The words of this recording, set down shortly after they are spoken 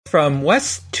From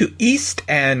west to east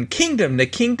and kingdom to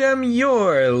kingdom,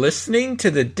 you're listening to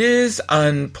the Diz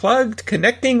Unplugged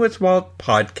Connecting with Walt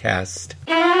podcast.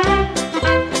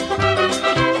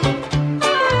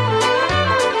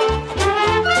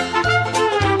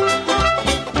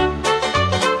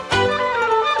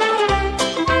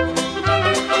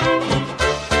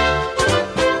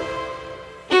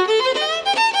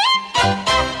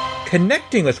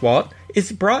 Connecting with Walt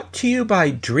is brought to you by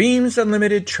Dreams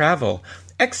Unlimited Travel,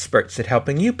 experts at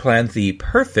helping you plan the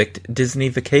perfect Disney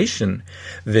vacation.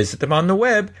 Visit them on the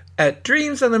web at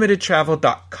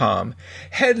dreamsunlimitedtravel.com.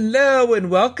 Hello and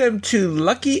welcome to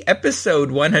lucky episode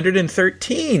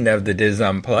 113 of the Diz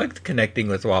Unplugged Connecting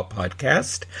with Walt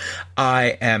podcast.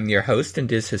 I am your host and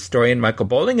Diz historian Michael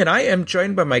Bowling, and I am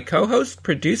joined by my co-host,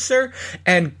 producer,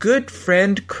 and good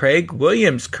friend Craig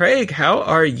Williams. Craig, how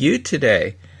are you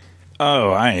today?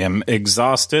 Oh, I am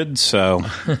exhausted. So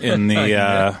in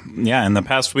the in the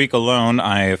past week alone,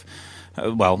 I've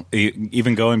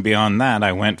even going beyond that,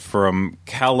 I went from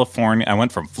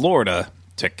Florida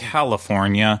to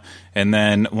California, and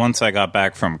then once I got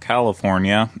back from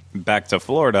California back to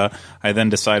Florida, I then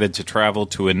decided to travel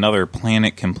to another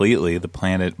planet completely, the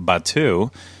planet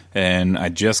Batuu. And I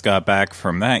just got back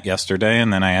from that yesterday,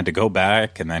 and then I had to go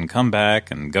back and then come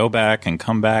back and go back and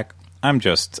come back. I'm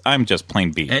just plain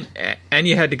beat. And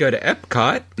you had to go to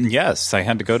Epcot. Yes, I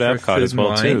had to go to Epcot as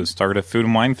well too. Start a food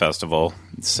and wine festival.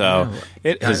 So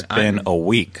it has been a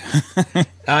week.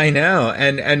 I know,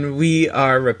 and we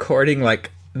are recording like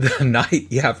the night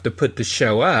you have to put the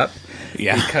show up.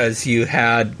 Yeah, because you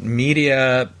had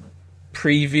media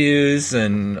previews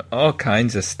and all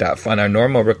kinds of stuff on our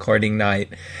normal recording night,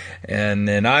 and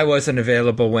then I wasn't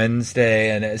available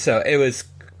Wednesday, and so it was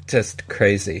just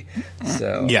crazy.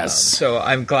 So yes. So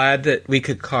I'm glad that we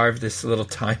could carve this little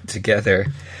time together.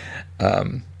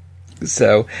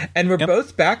 And we're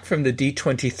both back from the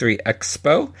D23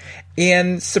 Expo,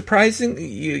 and surprisingly,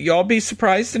 y'all be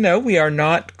surprised to know we are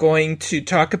not going to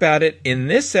talk about it in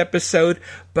this episode,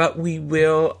 but we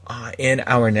will in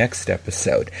our next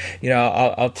episode. You know,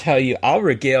 I'll tell you, I'll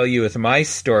regale you with my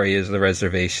story as the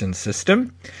reservation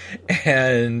system,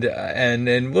 and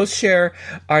then we'll share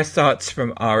our thoughts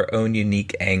from our own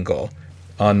unique angle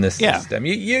on the system.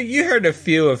 You heard a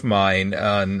few of mine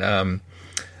on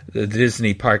the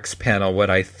Disney Parks panel, what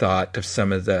I thought of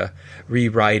some of the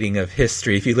rewriting of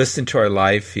history. If you listen to our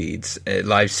live feeds,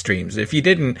 live streams, if you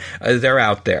didn't, they're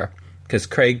out there, because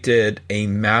Craig did a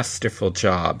masterful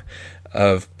job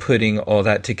of putting all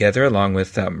that together along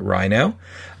with Rhino.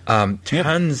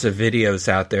 Tons of videos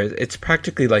out there. It's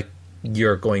practically like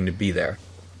you're going to be there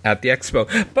at the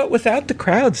expo, but without the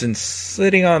crowds and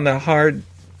sitting on the hard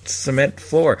cement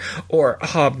floor or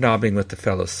hobnobbing with the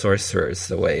fellow sorcerers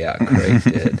the way Craig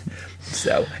did.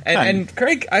 So, and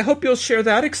Craig, I hope you'll share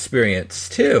that experience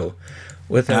too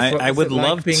with us. I would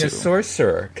love being to. a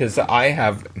sorcerer, because I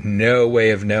have no way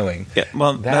of knowing. Yeah,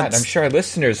 well, that I'm sure our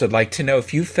listeners would like to know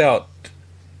if you felt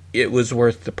it was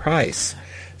worth the price.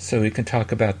 So we can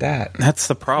talk about that. That's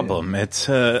the problem. It's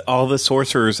all the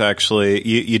sorcerers, actually,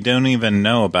 you don't even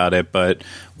know about it, but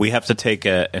we have to take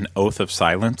an oath of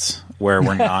silence where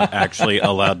we're not actually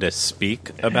allowed to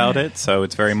speak about it. So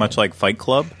it's very much like Fight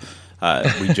Club.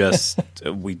 We just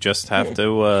have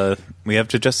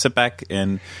to just sit back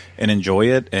and enjoy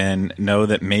it and know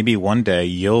that maybe one day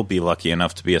you'll be lucky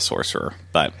enough to be a sorcerer.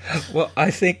 But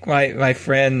I think my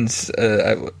friends,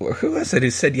 who was it who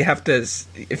said you have to,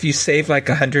 if you save like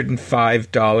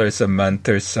 $105 a month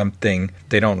or something,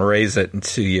 they don't raise it in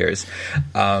 2 years,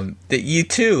 that you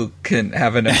too can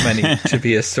have enough money to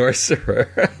be a sorcerer.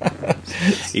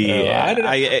 So, yeah, I don't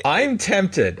know. I'm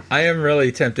tempted. I am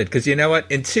really tempted, because you know what?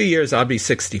 In 2 years, I'll be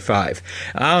 65.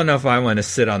 I don't know if I want to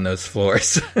sit on those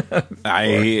floors.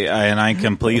 I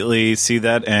completely see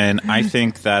that, and I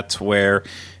think that's where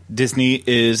Disney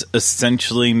is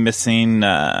essentially missing.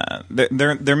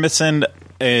 They're missing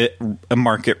a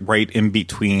market right in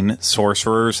between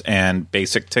sorcerers and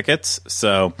basic tickets.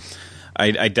 So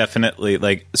I definitely,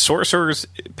 like, Sorcerer's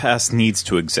Pass needs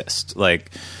to exist,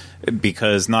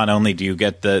 because not only do you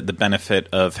get the benefit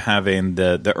of having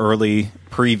the early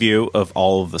preview of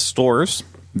all of the stores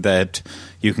that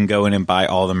you can go in and buy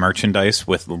all the merchandise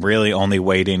with, really only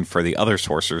waiting for the other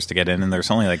sorcerers to get in, and there's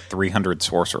only like 300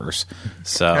 sorcerers.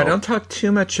 So now, don't talk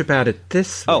too much about it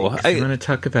this week. I want to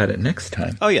talk about it next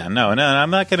time. Oh yeah, no, I'm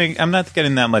not getting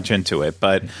that much into it,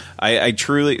 but I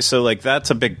truly, so like, that's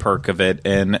a big perk of it.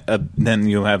 And then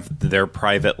you have their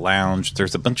private lounge.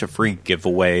 There's a bunch of free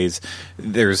giveaways.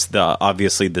 There's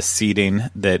obviously the seating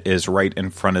that is right in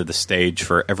front of the stage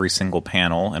for every single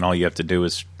panel, and all you have to do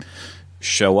is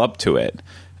show up to it.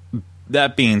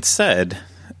 That being said,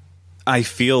 I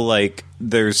feel like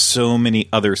there's so many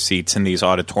other seats in these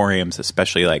auditoriums,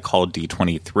 especially like Hall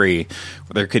D23,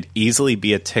 where there could easily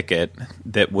be a ticket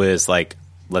that was like,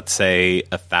 let's say,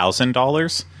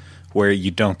 $1,000, where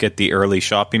you don't get the early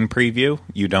shopping preview,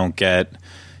 you don't get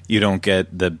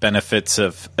the benefits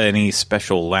of any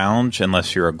special lounge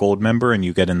unless you're a gold member, and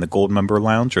you get in the gold member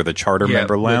lounge or the charter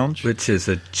member lounge, which is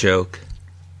a joke.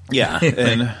 Yeah,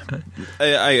 and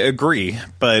I agree,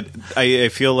 but I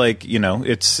feel like, you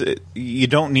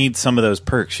don't need some of those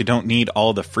perks. You don't need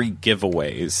all the free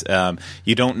giveaways.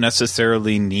 You don't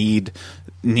necessarily need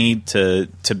to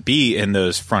be in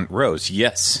those front rows.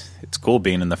 Yes, it's cool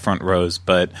being in the front rows,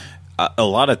 but a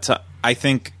lot of time, I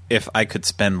think if I could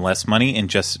spend less money and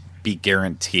just be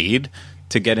guaranteed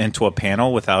to get into a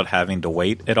panel without having to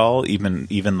wait at all,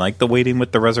 even like the waiting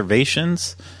with the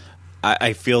reservations,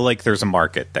 I feel like there's a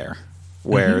market there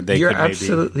where they You're could maybe,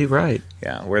 absolutely right.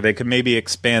 Yeah, where they could maybe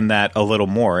expand that a little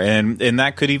more. And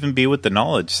that could even be with the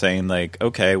knowledge, saying like,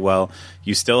 okay, well,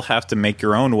 you still have to make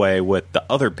your own way with the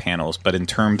other panels, but in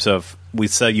terms of, we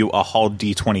sell you a Hall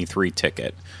D23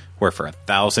 ticket, where for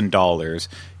 $1,000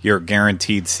 you're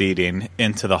guaranteed seating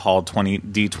into the Hall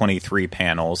D23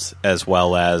 panels, as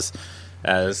well as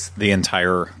the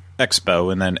entire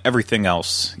expo, and then everything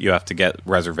else you have to get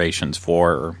reservations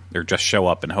for, or just show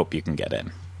up and hope you can get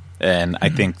in. And I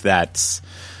think that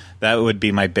would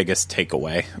be my biggest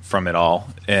takeaway from it all.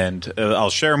 And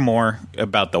I'll share more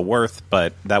about the worth,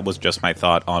 but that was just my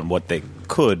thought on what they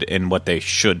could and what they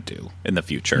should do in the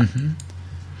future.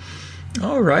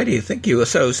 All righty, thank you.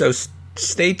 So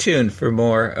stay tuned for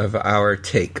more of our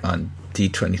take on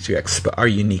D23 Expo, our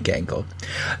unique angle.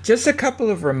 Just a couple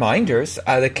of reminders.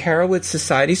 The Carolwood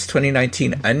Society's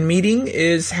 2019 Unmeeting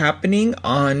is happening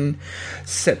on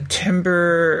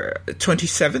September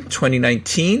 27th,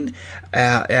 2019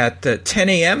 at 10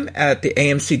 a.m. at the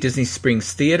AMC Disney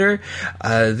Springs Theater.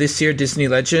 This year, Disney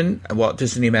legend, Walt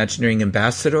Disney Imagineering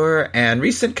Ambassador, and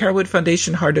recent Carolwood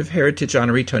Foundation Heart of Heritage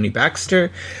honoree Tony Baxter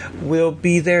will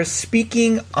be there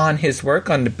speaking on his work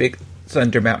on the Big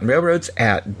Thunder Mountain Railroads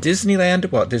at Disneyland,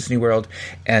 Walt Disney World,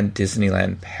 and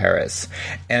Disneyland Paris.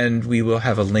 And we will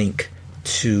have a link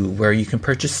to where you can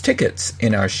purchase tickets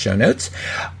in our show notes.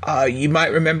 You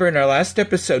might remember in our last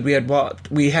episode we had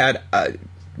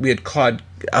Claude.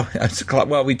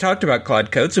 Well, we talked about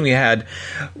Claude Coates, and we had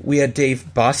Dave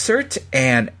Bossert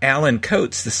and Alan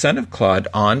Coates, the son of Claude,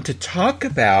 on to talk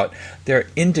about their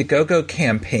Indiegogo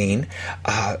campaign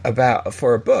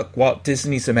for a book, Walt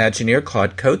Disney's Imagineer,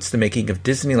 Claude Coates, The Making of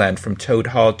Disneyland from Toad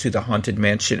Hall to the Haunted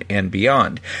Mansion and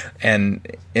Beyond.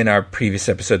 And in our previous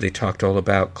episode, they talked all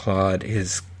about Claude,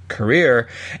 his career,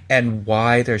 and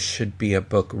why there should be a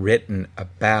book written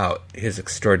about his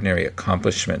extraordinary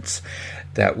accomplishments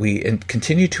that we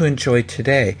continue to enjoy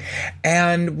today.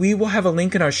 And we will have a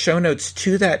link in our show notes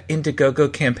to that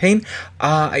Indiegogo campaign.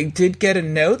 I did get a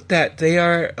note that they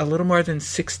are a little more than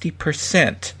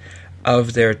 60%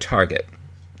 of their target.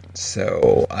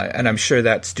 So, and I'm sure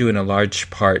that's due in a large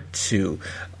part to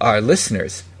our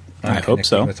listeners. I hope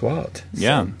so. With Walt.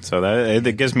 Yeah, so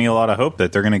that gives me a lot of hope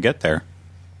that they're going to get there.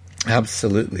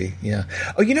 Absolutely, yeah.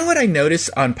 Oh, you know what I noticed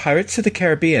on Pirates of the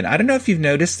Caribbean? I don't know if you've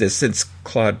noticed this since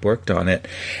Claude worked on it,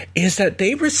 is that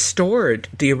they restored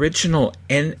the original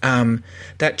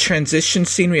that transition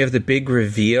scene where you have the big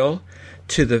reveal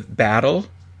to the battle.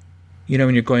 You know,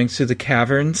 when you're going through the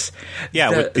caverns.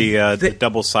 Yeah, with the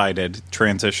double-sided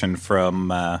transition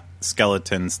from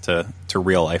skeletons to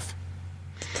real life.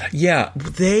 Yeah,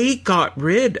 they got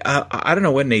rid, I don't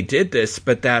know when they did this,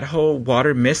 but that whole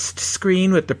water mist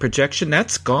screen with the projection,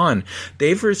 that's gone.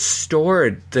 They've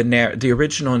restored the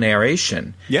original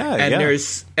narration. Yeah,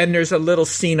 and there's a little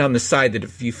scene on the side that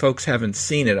if you folks haven't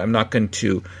seen it, I'm not going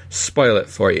to spoil it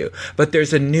for you. But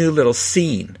there's a new little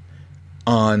scene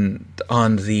on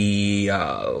the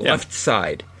left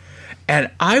side. And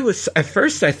at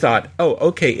first I thought, oh,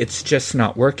 okay, it's just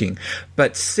not working.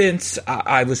 But since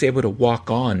I was able to walk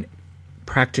on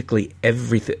practically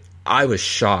everything, I was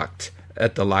shocked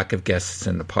at the lack of guests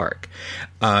in the park.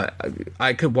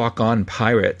 I could walk on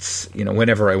Pirates,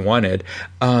 whenever I wanted.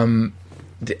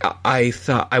 I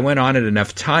thought I went on it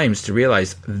enough times to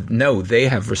realize, no, they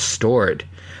have restored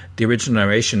the original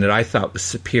narration that I thought was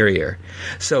superior.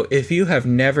 So if you have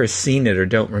never seen it or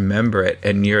don't remember it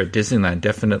and you're at Disneyland,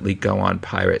 definitely go on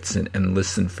Pirates and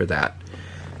listen for that.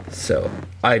 So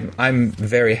I'm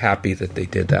very happy that they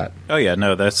did that. Oh yeah,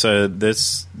 no,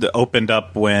 this opened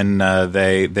up when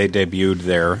they debuted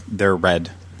their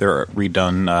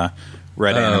redone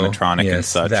red animatronic and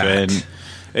such. That. And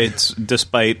it's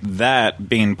despite that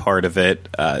being part of it,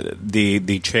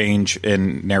 the change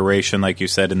in narration, like you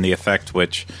said, and the effect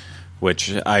which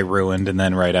which I ruined, and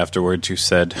then right afterwards you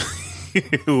said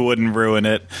you wouldn't ruin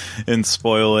it and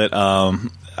spoil it.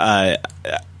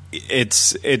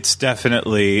 It's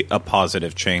definitely a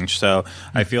positive change. So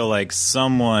I feel like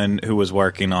someone who was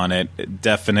working on it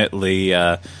definitely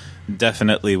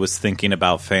was thinking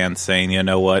about fans saying, you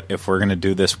know what, if we're going to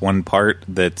do this one part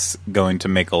that's going to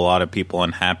make a lot of people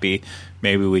unhappy,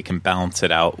 maybe we can balance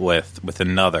it out with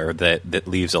another that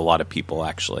leaves a lot of people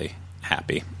actually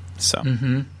happy. So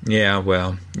yeah,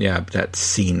 well, yeah, that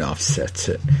scene offsets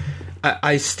it.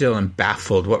 I still am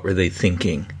baffled. What were they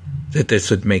thinking that this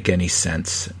would make any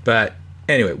sense? But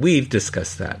anyway, we've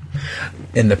discussed that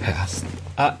in the past.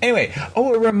 Anyway, a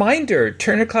reminder,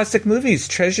 Turner Classic Movies,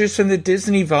 Treasures from the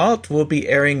Disney Vault will be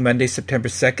airing Monday, September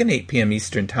 2nd, 8 p.m.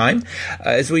 Eastern Time.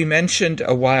 As we mentioned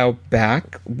a while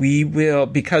back, we will,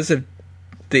 because of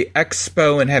the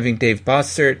expo and having Dave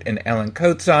Bossert and Ellen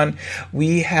Coates on,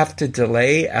 we have to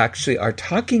delay actually our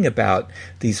talking about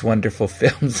these wonderful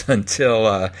films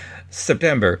until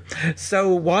September.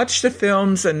 So watch the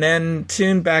films and then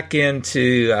tune back in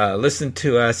to listen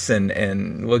to us,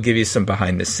 and we'll give you some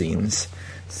behind the scenes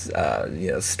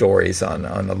stories on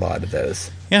a lot of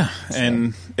those. Yeah, so.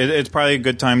 And it's probably a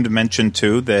good time to mention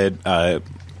too that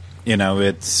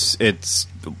it's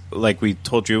like we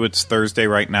told you, it's Thursday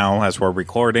right now as we're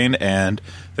recording, and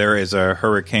there is a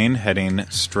hurricane heading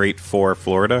straight for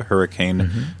Florida,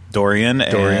 Hurricane Dorian.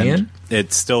 And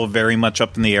it's still very much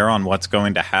up in the air on what's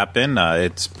going to happen.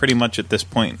 It's pretty much at this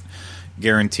point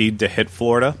guaranteed to hit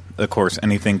Florida. Of course,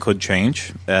 anything could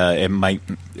change. It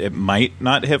might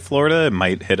not hit Florida. It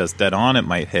might hit us dead on. It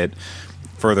might hit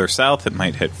further south. It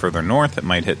might hit further north. It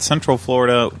might hit Central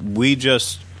Florida.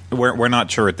 We're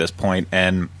not sure at this point,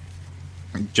 and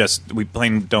we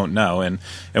plain don't know, and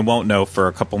won't know for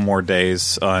a couple more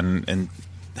days on and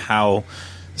how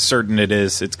certain it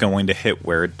is it's going to hit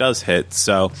where it does hit.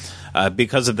 So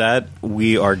because of that,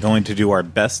 we are going to do our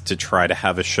best to try to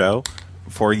have a show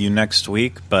for you next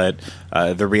week, but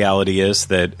the reality is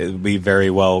that we very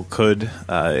well could,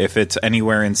 if it's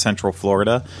anywhere in Central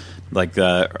Florida, like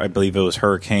I believe it was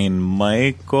Hurricane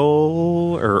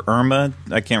Michael or Irma.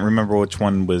 I can't remember which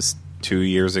one was 2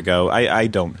 years ago.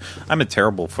 I'm a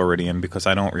terrible Floridian because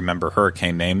I don't remember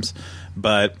hurricane names.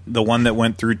 But the one that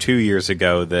went through 2 years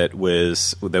ago that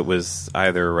was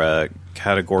either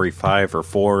Category 5 or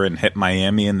 4 and hit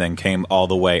Miami and then came all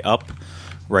the way up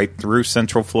right through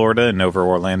Central Florida and over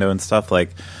Orlando and stuff, like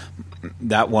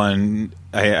that one,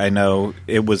 I know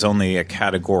it was only a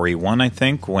Category 1, I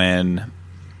think, when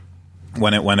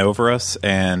it went over us,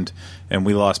 and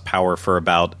we lost power for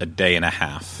about a day and a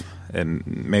half, and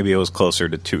maybe it was closer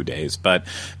to 2 days. But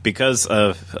because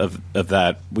of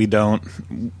that,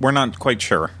 we're not quite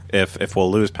sure if we'll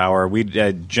lose power. We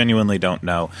genuinely don't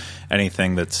know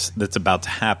anything that's about to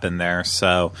happen there.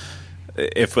 So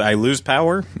if I lose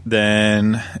power,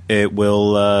 then it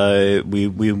will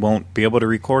we won't be able to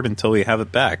record until we have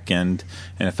it back, and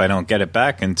if I don't get it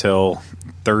back until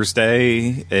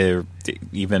Thursday,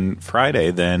 even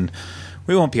Friday, then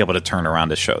we won't be able to turn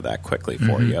around a show that quickly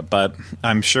for you. But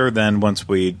I'm sure then once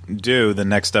we do, the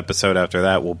next episode after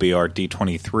that will be our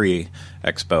D23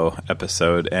 Expo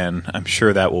episode, and I'm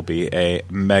sure that will be a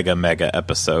mega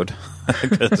episode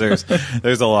because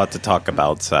there's a lot to talk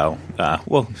about. So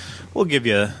we'll give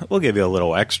you a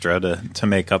little extra to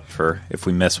make up for if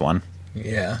we miss one.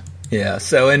 Yeah.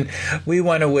 So, and we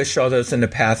want to wish all those in the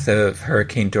path of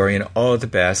Hurricane Dorian all the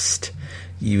best.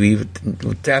 We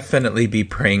will definitely be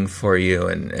praying for you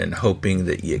and hoping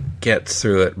that you get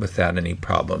through it without any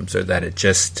problems, or that it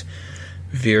just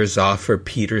veers off or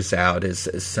peters out as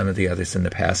some of the others in the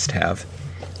past have.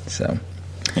 So,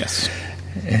 yes.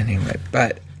 Anyway,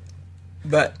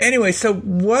 But anyway, so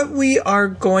what we are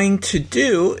going to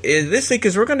do this week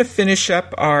is we're going to finish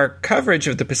up our coverage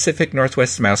of the Pacific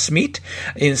Northwest Mouse Meet.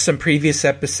 In some previous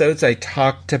episodes, I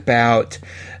talked about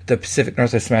the Pacific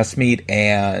Northwest Mouse Meet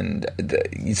and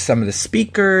some of the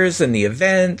speakers and the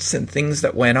events and things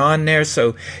that went on there.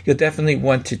 So you'll definitely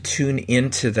want to tune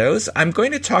into those. I'm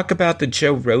going to talk about the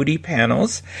Joe Rohde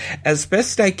panels as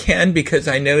best I can, because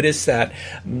I noticed that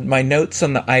my notes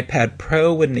on the iPad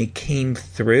Pro, when they came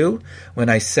through, when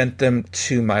I sent them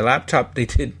to my laptop,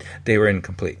 they were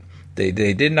incomplete.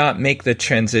 They did not make the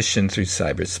transition through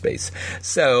cyberspace.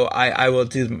 So I will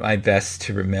do my best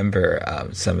to remember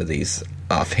some of these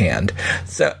offhand.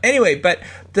 So anyway, but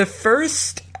the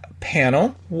first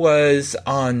panel was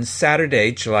on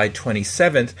Saturday, July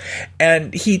 27th,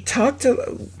 and he talked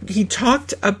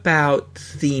about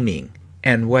theming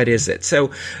and what is it?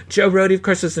 So Joe Rohde, of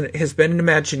course, has been an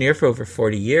Imagineer for over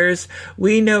 40 years.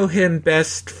 We know him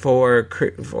best for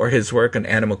his work on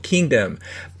Animal Kingdom,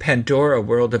 Pandora,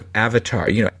 World of Avatar,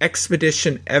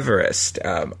 Expedition Everest,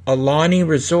 Alani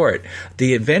Resort,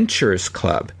 The Adventurers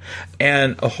Club,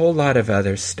 and a whole lot of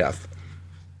other stuff.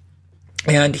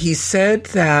 And he said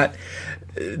that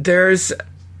there's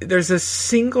a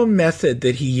single method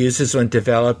that he uses when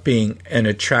developing an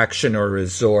attraction or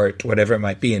resort, whatever it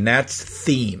might be, and that's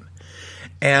theme.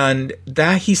 And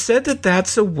that he said that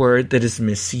that's a word that is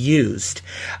misused.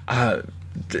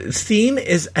 Theme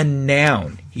is a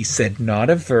noun, he said, not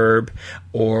a verb,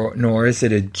 nor is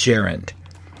it a gerund.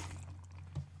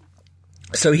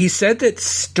 So he said that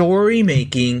story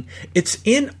making, it's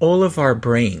in all of our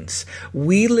brains.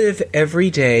 We live every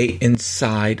day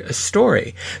inside a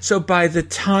story. So by the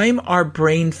time our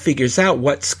brain figures out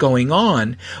what's going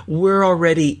on, we're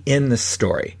already in the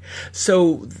story.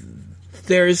 So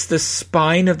there's the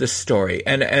spine of the story,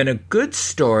 and a good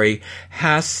story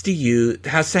has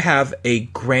to have a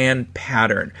grand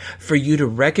pattern for you to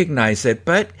recognize it,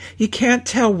 but you can't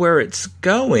tell where it's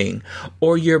going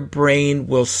or your brain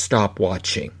will stop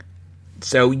watching.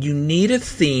 So you need a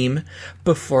theme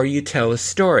before you tell a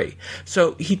story.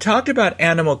 So he talked about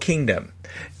Animal Kingdom.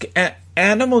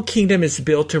 Animal Kingdom is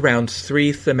built around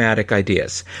three thematic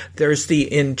ideas. There's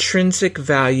the intrinsic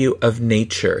value of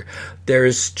nature.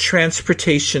 There's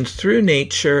transportation through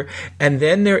nature. And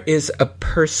then there is a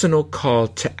personal call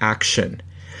to action.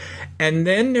 And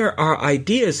then there are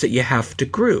ideas that you have to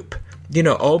group,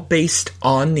 all based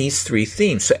on these three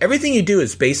themes. So everything you do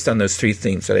is based on those three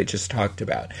themes that I just talked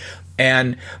about.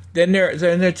 And then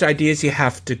there's ideas you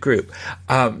have to group.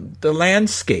 The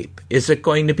landscape, is it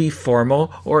going to be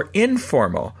formal or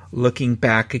informal? Looking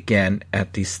back again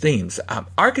at these themes.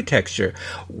 Architecture,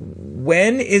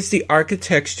 when is the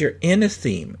architecture in a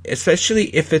theme? Especially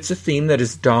if it's a theme that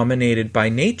is dominated by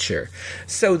nature.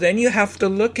 So then you have to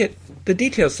look at the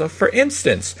details. So for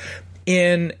instance,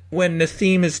 when the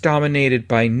theme is dominated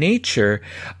by nature,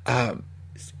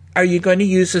 are you going to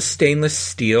use a stainless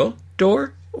steel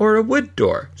door or a wood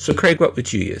door? So, Craig, what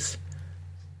would you use?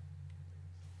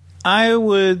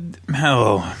 For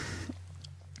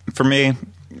me,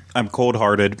 I'm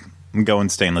cold-hearted. I'm going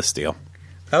stainless steel.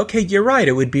 Okay, you're right.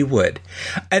 It would be wood.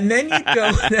 And then you'd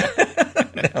go...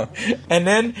 no. And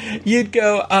then you'd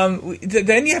go...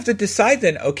 then you have to decide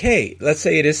then, okay, let's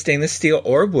say it is stainless steel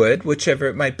or wood, whichever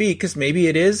it might be, because maybe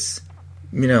it is,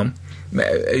 you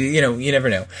never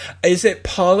know. Is it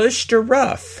polished or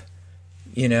rough?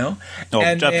 Oh,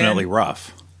 definitely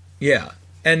rough. Yeah.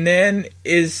 And then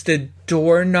is the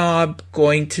doorknob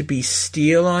going to be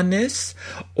steel on this,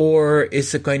 or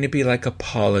is it going to be like a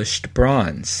polished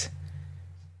bronze?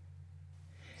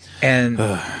 And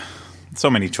so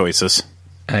many choices.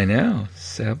 I know.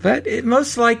 But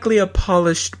most likely a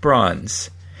polished bronze.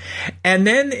 And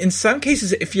then in some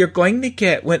cases, if you're going to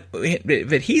get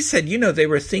but he said, they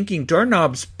were thinking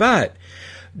doorknobs, but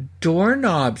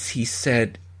doorknobs, he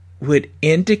said, would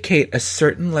indicate a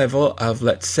certain level of,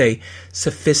 let's say,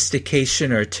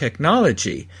 sophistication or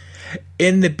technology.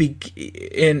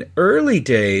 In early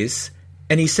days,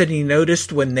 and he said he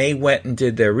noticed when they went and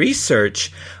did their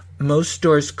research, most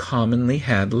doors commonly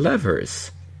had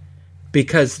levers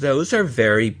because those are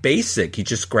very basic. You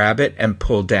just grab it and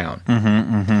pull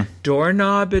down.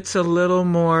 Doorknob, it's a little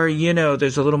more,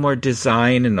 there's a little more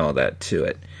design and all that to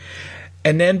it.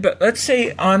 And then, but let's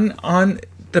say on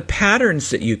the patterns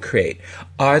that you create,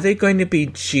 are they going to be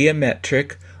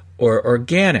geometric or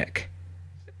organic?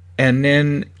 And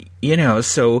then,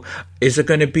 so is it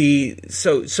going to be,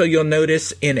 so you'll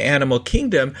notice in Animal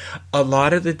Kingdom, a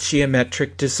lot of the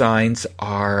geometric designs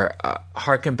are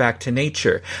harken back to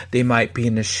nature. They might be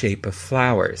in the shape of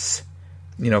flowers,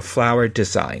 flower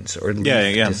designs or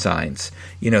leaf designs,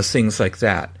 things like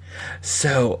that.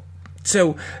 So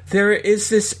there is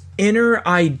this inner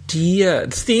idea.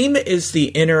 Theme is the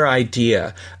inner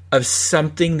idea of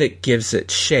something that gives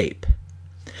it shape.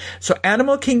 So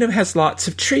Animal Kingdom has lots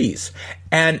of trees,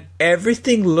 and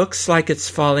everything looks like it's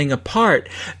falling apart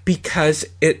because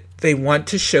they want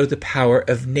to show the power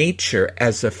of nature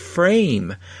as a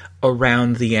frame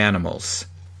around the animals.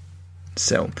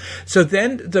 So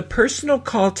then the personal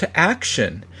call to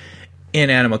action in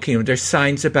Animal Kingdom, there's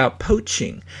signs about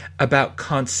poaching, about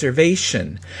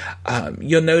conservation.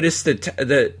 You'll notice that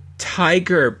the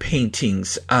tiger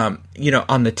paintings, on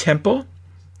the temple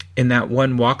in that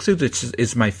one walkthrough, which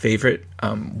is my favorite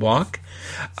walk.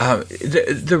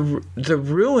 The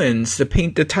ruins,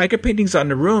 the tiger paintings on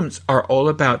the ruins are all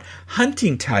about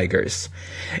hunting tigers,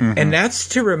 and that's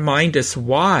to remind us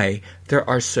why there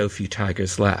are so few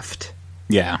tigers left.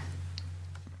 Yeah.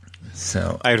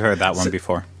 So I'd heard that one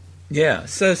before. Yeah,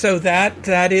 so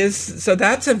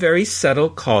that's a very subtle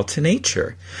call to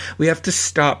nature. We have to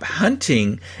stop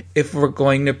hunting if we're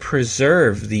going to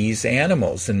preserve these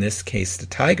animals, in this case the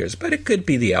tigers, but it could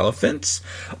be the elephants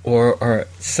or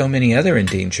so many other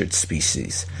endangered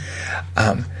species.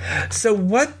 So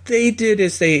what they did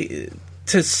is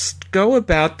go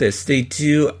about this, they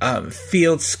do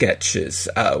field sketches,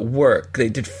 work. They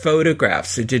did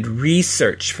photographs. They did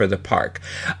research for the park.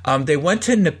 They went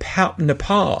to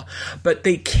Nepal, but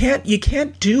you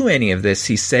can't do any of this,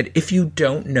 he said, if you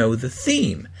don't know the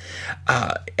theme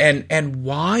and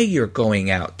why you're going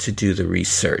out to do the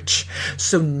research.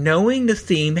 So knowing the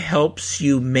theme helps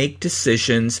you make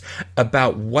decisions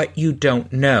about what you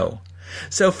don't know.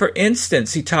 So, for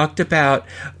instance, he talked about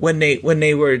when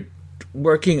they were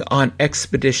working on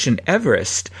Expedition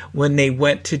Everest, when they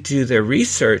went to do their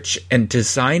research and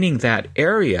designing that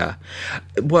area,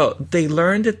 well, they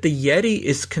learned that the Yeti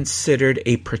is considered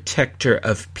a protector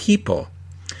of people.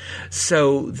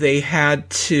 So they had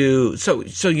to, so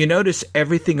you notice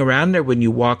everything around there when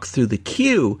you walk through the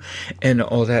queue and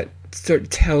all that sort of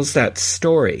tells that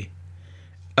story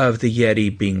of the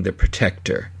Yeti being the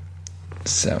protector.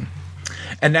 So...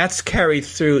 And that's carried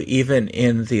through even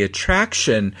in the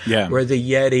attraction where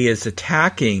the Yeti is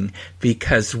attacking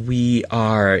because we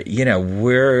are,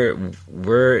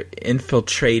 we're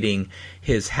infiltrating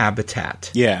his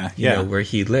habitat. Where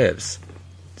he lives.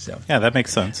 So yeah, that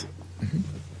makes sense. Mm-hmm.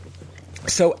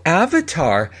 So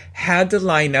Avatar had to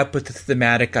line up with the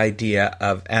thematic idea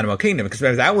of Animal Kingdom, because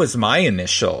that was my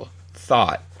initial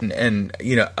thought. And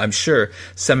I'm sure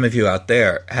some of you out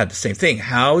there had the same thing.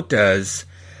 How does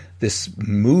this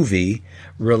movie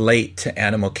relate to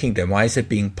Animal Kingdom? Why is it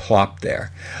being plopped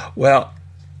there? Well,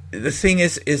 the thing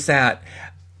is that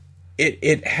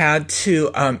it had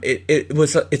to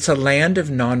it's a land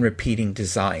of non-repeating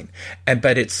design,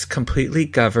 but it's completely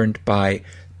governed by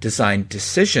design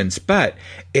decisions, but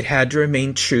it had to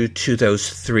remain true to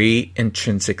those three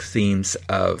intrinsic themes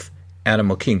of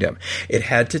Animal Kingdom. It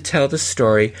had to tell the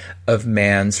story of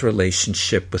man's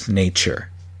relationship with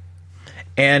nature.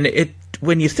 And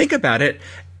when you think about it,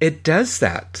 it does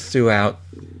that throughout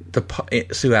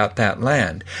that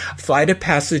land. Flight of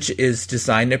Passage is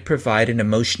designed to provide an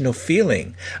emotional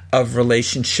feeling of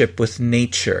relationship with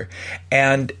nature,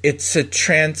 and it's a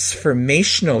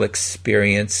transformational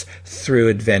experience through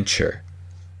adventure.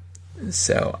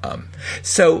 So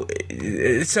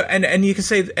you can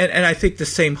say, and I think the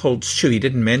same holds true. He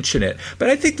didn't mention it, but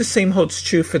I think the same holds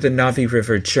true for the Navi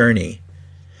River journey.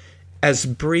 As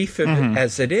brief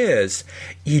as it is,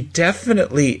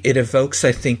 it evokes,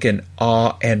 I think, an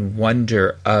awe and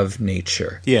wonder of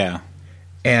nature. Yeah.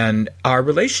 And our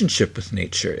relationship with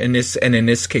nature. In this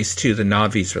case, too, the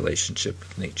Navi's relationship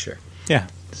with nature. Yeah.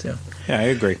 So. Yeah, I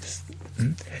agree.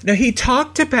 Now, he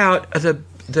talked about the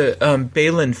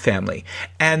Balin family,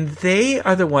 and they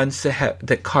are the ones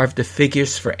that carved the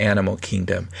figures for Animal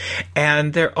Kingdom.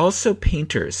 And they're also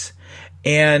painters.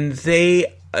 And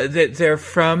they're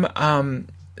from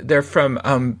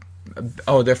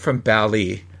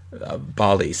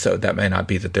Bali, so that may not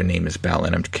be that their name is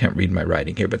Balin. I can't read my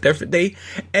writing here, but they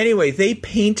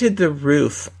painted the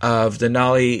roof of the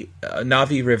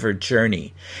Navi River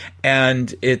journey,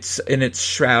 and it's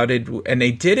shrouded, and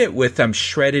they did it with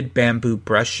shredded bamboo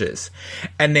brushes,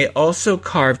 and they also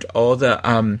carved all the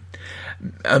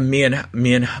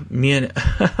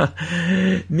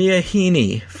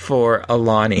Miyahini for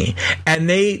Aulani, and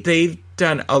they've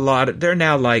done a lot. They're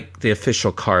now like the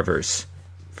official carvers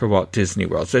for Walt Disney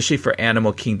World, especially for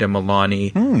Animal Kingdom,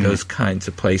 Aulani, those kinds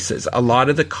of places. A lot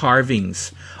of the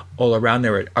carvings all around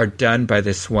there are done by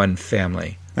this one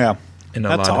family. Yeah, in a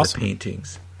that's lot awesome. of the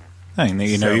paintings.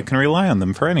 You can rely on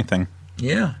them for anything.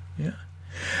 Yeah.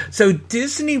 So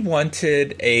Disney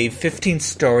wanted a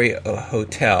 15-story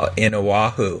hotel in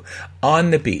Oahu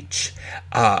on the beach.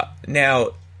 Now,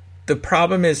 the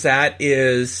problem is that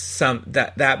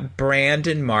brand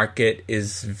and market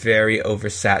is very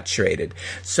oversaturated.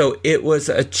 So it was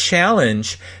a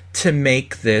challenge to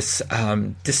make this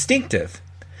distinctive.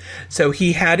 So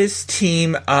he had his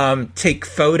team take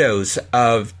photos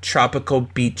of tropical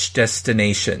beach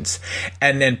destinations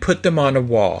and then put them on a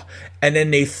wall. And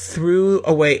then they threw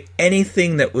away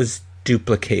anything that was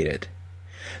duplicated.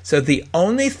 So the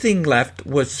only thing left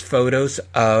was photos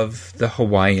of the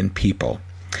Hawaiian people.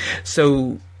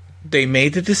 So they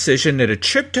made the decision that a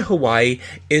trip to Hawaii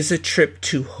is a trip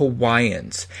to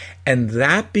Hawaiians. And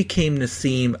that became the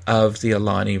theme of the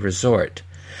Aulani Resort.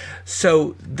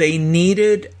 So they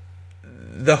needed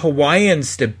the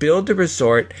Hawaiians to build the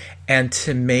resort and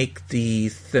to make the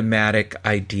thematic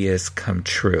ideas come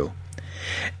true.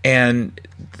 And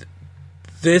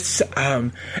this,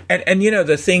 and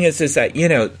the thing is that,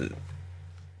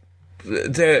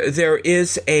 there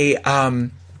is a,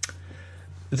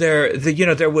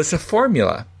 there was a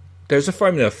formula. There's a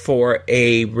formula for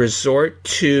a resort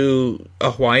to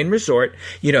a Hawaiian resort.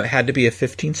 It had to be a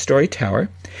 15-story tower.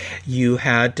 You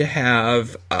had to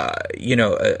have,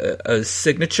 a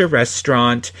signature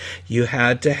restaurant. You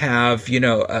had to have,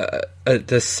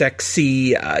 the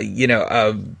sexy,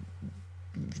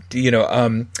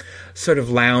 sort of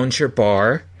lounge or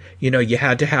bar. You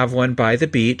had to have one by the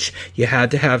beach. You had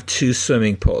to have 2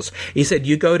 swimming pools. He said,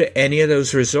 you go to any of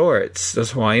those resorts, those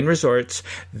Hawaiian resorts,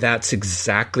 that's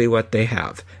exactly what they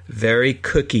have. Very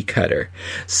cookie cutter.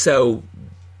 So,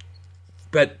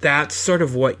 but that's sort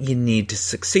of what you need to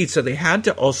succeed. So they had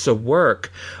to also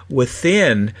work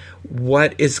within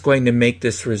what is going to make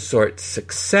this resort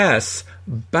success,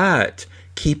 but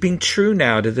keeping true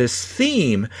now to this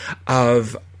theme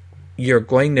of you're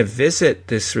going to visit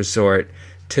this resort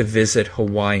to visit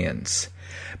Hawaiians,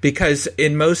 because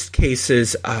in most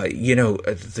cases,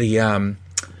 the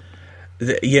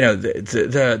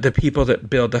people that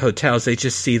build the hotels, they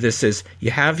just see this as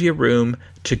you have your room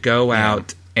to go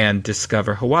out and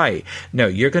discover Hawaii. No,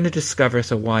 you're going to discover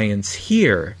Hawaiians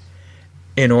here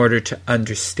in order to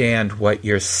understand what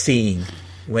you're seeing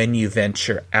when you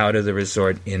venture out of the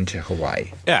resort into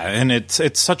Hawaii. Yeah, and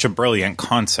it's such a brilliant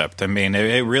concept. I mean,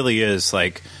 it really is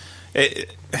like.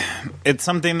 It's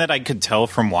something that I could tell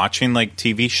from watching like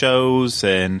TV shows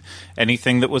and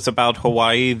anything that was about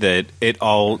Hawaii, that it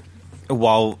all,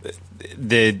 while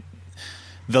the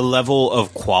level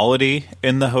of quality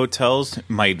in the hotels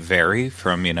might vary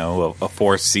from, a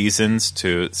 4 seasons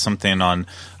to something on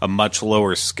a much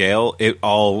lower scale, it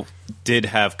all did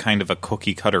have kind of a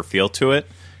cookie cutter feel to it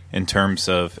in terms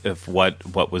of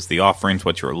what was the offerings,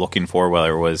 what you were looking for,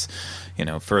 whether it was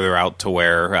further out to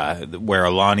where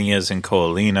Aulani is in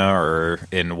Ko Olina or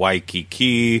in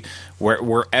Waikiki,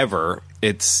 wherever.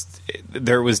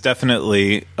 There was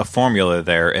definitely a formula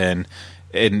there, and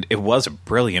it was a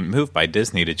brilliant move by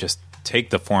Disney to just take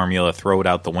the formula, throw it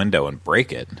out the window, and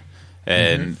break it.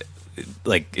 And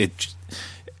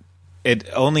it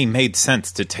only made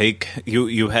sense to take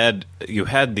you had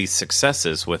these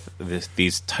successes with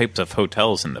these types of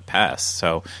hotels in the past,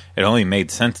 so it only made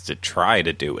sense to try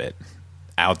to do it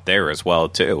out there as well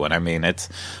too. And I mean,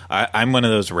 I'm one of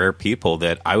those rare people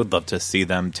that I would love to see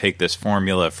them take this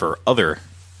formula for other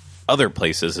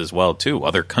places as well too,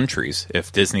 other countries,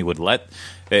 if Disney would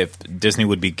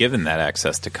be given that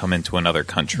access to come into another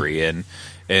country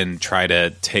and try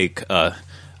to take a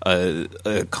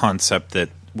concept that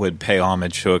would pay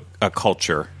homage to a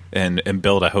culture and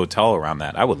build a hotel around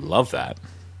that. I would love that.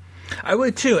 I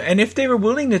would too. And if they were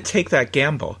willing to take that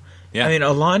gamble. Yeah. I mean,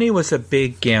 Aulani was a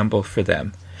big gamble for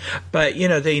them. But,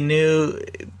 they knew,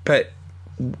 but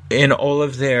in all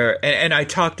of their, and I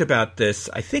talked about this,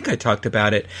 I think I talked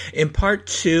about it, in part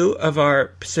 2 of our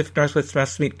Pacific Northwest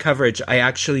Master Meet coverage, I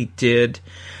actually did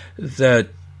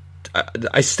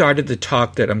I started the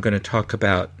talk that I'm going to talk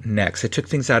about next. I took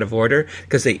things out of order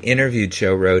because they interviewed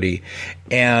Joe Rohde.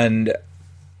 And,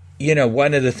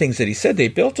 one of the things that he said, they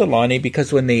built Aulani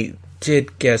because when they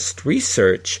did guest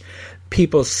research,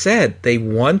 people said they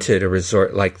wanted a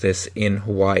resort like this in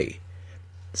Hawaii.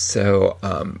 So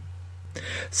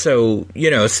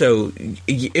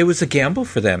it was a gamble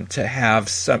for them to have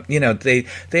some, they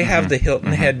have the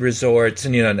Hilton Head resorts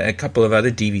and, and a couple of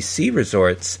other DVC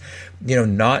resorts,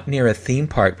 not near a theme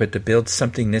park, but to build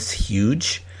something this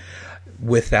huge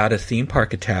without a theme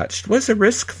park attached was a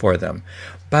risk for them.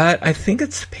 But I think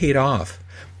it's paid off.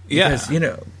 Because,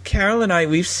 Carol and I,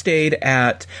 we've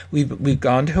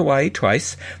gone to Hawaii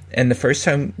twice, and the first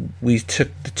time we took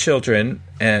the children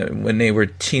when they were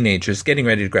teenagers, getting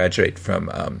ready to graduate from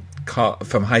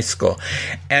high school,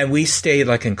 and we stayed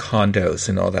like in condos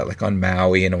and all that, like on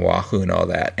Maui and Oahu and all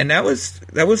that, and that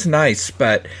was nice.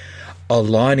 But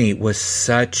Aulani was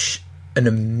such an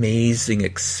amazing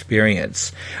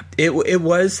experience. It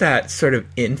was that sort of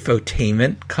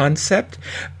infotainment concept,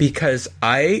 because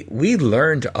we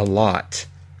learned a lot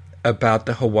about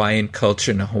the Hawaiian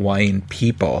culture and the Hawaiian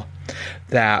people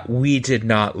that we did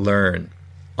not learn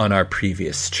on our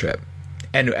previous trip.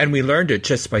 And we learned it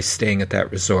just by staying at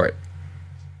that resort,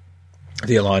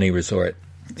 the Aulani Resort.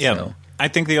 Yeah. So. I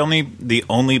think the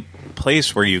only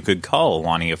place where you could call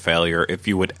Aulani a failure, if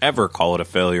you would ever call it a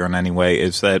failure in any way,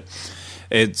 is that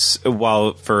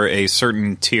while for a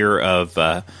certain tier of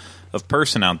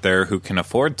person out there who can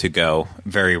afford to go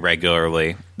very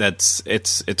regularly, it's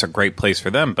a great place for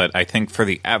them. But I think for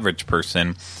the average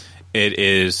person, it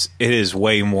is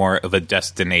way more of a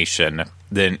destination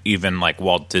than even like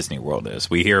Walt Disney World is.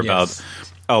 We hear about,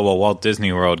 oh, well, Walt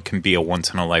Disney World can be a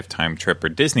once-in-a-lifetime trip, or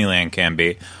Disneyland can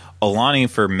be. Aulani,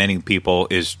 for many people,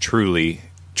 is truly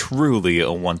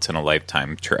a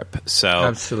once-in-a-lifetime trip. So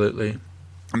absolutely.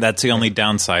 That's the only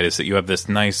downside, is that you have this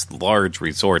nice, large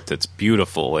resort that's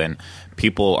beautiful, and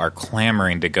people are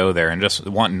clamoring to go there and just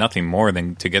want nothing more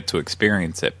than to get to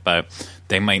experience it. But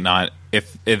they might not,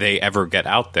 if they ever get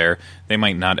out there, they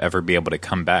might not ever be able to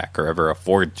come back or ever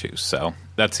afford to. So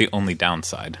that's the only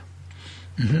downside.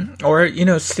 Mm-hmm.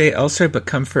 Or, stay elsewhere, but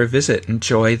come for a visit.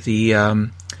 Enjoy the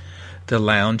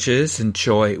lounges,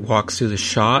 enjoy walks through the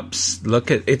shops. Look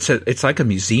at it's like a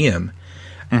museum.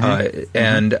 And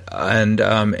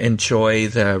enjoy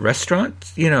the restaurant.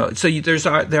 So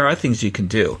there are things you can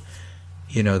do,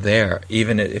 there,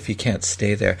 even if you can't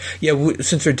stay there. Yeah,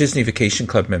 since we're Disney Vacation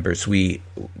Club members,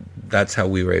 that's how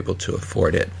we were able to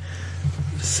afford it.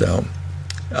 So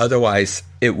otherwise,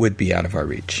 it would be out of our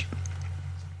reach.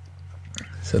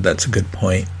 So that's a good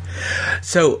point.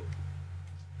 So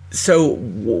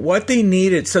what they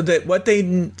needed, so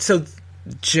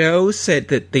Joe said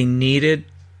that they needed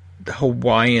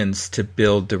Hawaiians to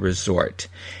build the resort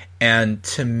and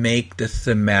to make the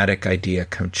thematic idea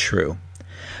come true.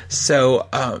 So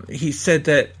he said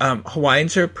that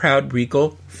Hawaiians are proud,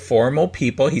 regal, formal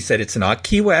people. He said it's not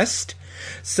Key West.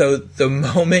 So the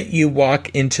moment you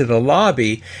walk into the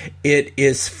lobby, it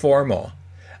is formal.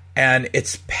 And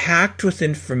it's packed with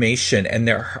information, and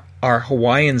there are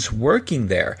Hawaiians working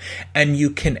there. And you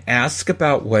can ask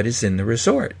about what is in the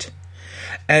resort.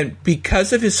 And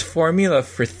because of his formula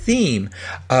for theme,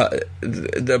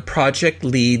 the project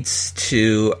leads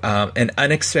to an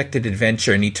unexpected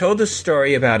adventure. And he told a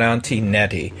story about Auntie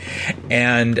Nettie.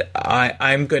 And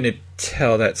I'm going to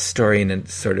tell that story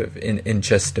in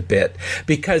just a bit.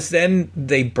 Because then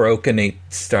they broke and they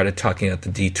started talking about the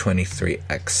D23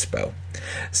 Expo.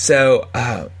 So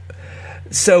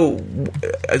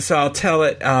I'll tell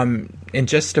it in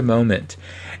just a moment.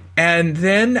 And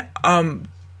then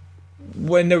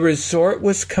when the resort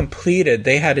was completed,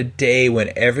 they had a day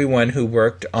when everyone who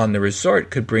worked on the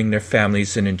resort could bring their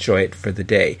families and enjoy it for the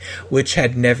day, which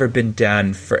had never been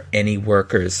done for any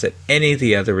workers at any of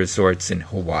the other resorts in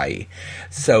Hawaii.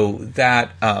 So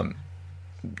that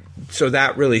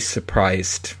really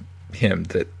surprised him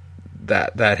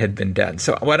that had been done.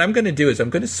 So what I'm going to do is I'm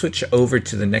going to switch over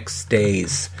to the next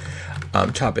day's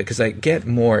topic, because I get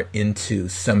more into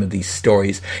some of these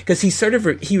stories, because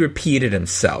he repeated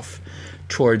himself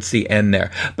towards the end there.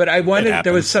 But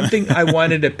there was something I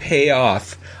wanted to pay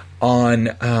off on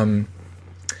I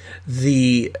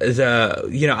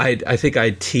think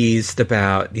I teased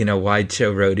about why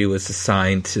Joe Rohde was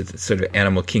assigned to the sort of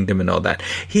Animal Kingdom and all that.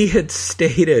 He had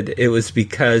stated it was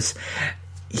because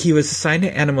he was assigned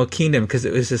to Animal Kingdom because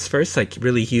it was his first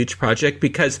really huge project,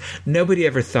 because nobody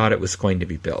ever thought it was going to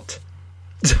be built.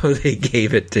 So they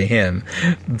gave it to him,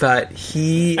 but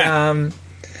he made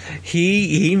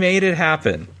it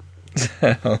happen.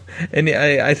 So, and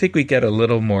I think we get a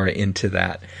little more into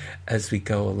that as we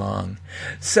go along.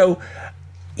 So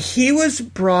he was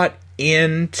brought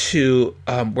into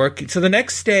working. So the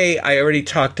next day, I already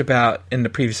talked about in the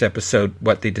previous episode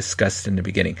what they discussed in the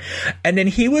beginning, and then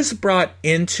he was brought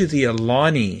into the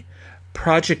Aulani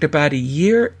project about a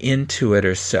year into it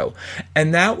or so.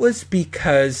 And that was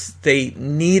because they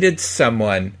needed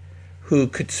someone who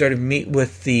could sort of meet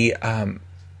with the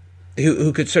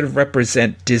who could sort of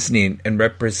represent Disney and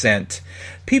represent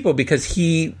people, because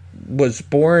he was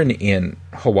born in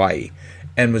Hawaii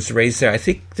and was raised there. I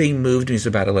think they moved when he was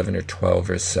about 11 or 12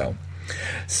 or so.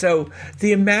 So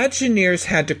the Imagineers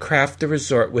had to craft the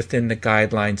resort within the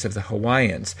guidelines of the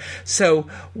Hawaiians. So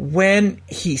when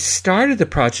he started the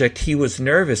project, he was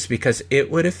nervous because it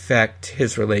would affect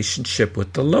his relationship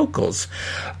with the locals.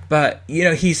 But,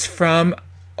 he's from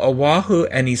Oahu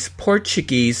and he's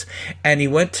Portuguese, and he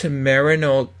went to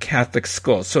Maryknoll Catholic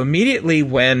School. So immediately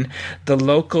when the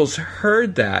locals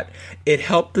heard that, it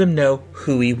helped them know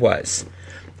who he was.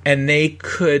 And they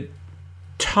could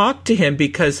talk to him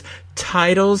because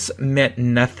titles meant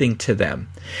nothing to them.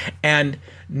 And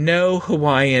no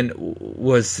Hawaiian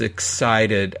was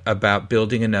excited about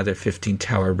building another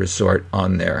 15-tower resort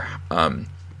on their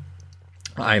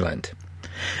island.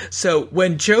 So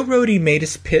when Joe Rohde made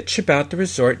his pitch about the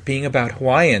resort being about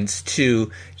Hawaiians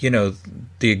to, the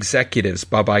executives,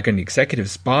 Bob Iger and the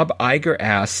executives, Bob Iger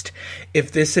asked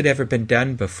if this had ever been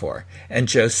done before. And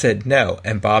Joe said no.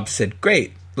 And Bob said,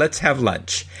 great, let's have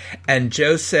lunch. And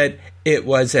Joe said it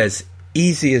was as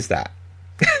easy as that.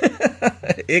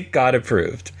 It got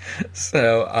approved.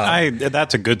 So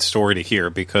that's a good story to hear,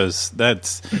 because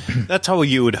that's how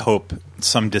you would hope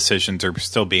some decisions are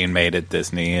still being made at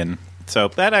Disney, and so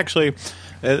that actually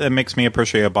it makes me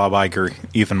appreciate Bob Iger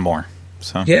even more.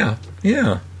 So yeah.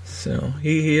 So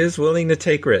he is willing to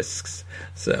take risks.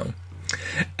 So,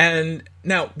 and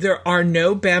now there are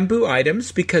no bamboo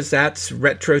items because that's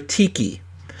retro tiki.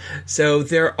 So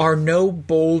there are no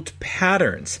bold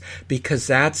patterns because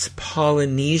that's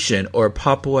Polynesian or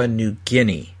Papua New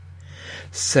Guinea.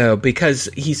 So because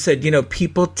he said,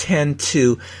 people tend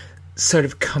to sort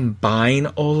of combine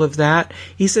all of that.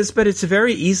 He says, but it's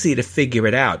very easy to figure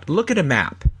it out. Look at a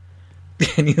map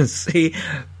and you see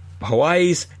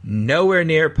Hawaii's nowhere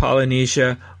near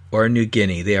Polynesia or New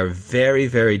Guinea. They are very,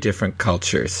 very different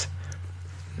cultures.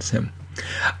 So,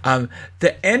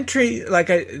 the entry,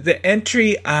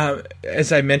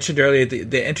 as I mentioned earlier,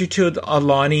 the entry to the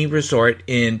Aulani Resort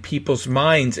in people's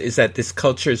minds is that this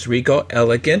culture is regal,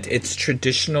 elegant, it's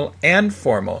traditional and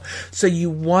formal. So you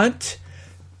want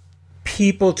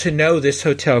people to know this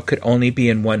hotel could only be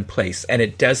in one place, and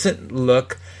it doesn't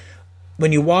look.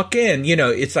 When you walk in,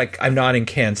 it's like I'm not in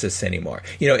Kansas anymore.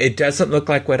 It doesn't look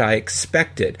like what I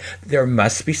expected. There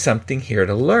must be something here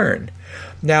to learn.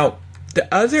 Now, the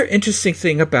other interesting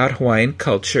thing about Hawaiian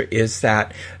culture is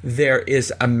that there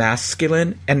is a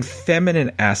masculine and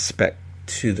feminine aspect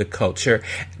to the culture.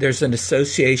 There's an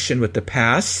association with the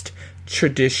past,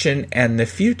 tradition, and the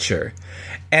future.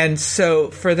 And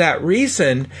so for that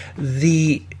reason,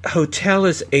 the hotel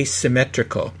is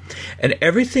asymmetrical, and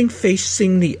everything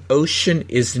facing the ocean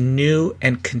is new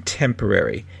and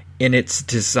contemporary in its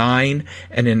design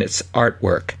and in its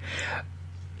artwork.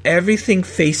 Everything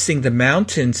facing the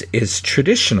mountains is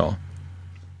traditional.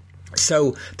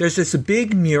 So there's this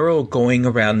big mural going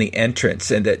around the entrance,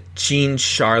 and that Gene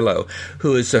Charlo,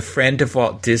 who is a friend of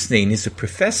Walt Disney and he's a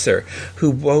professor,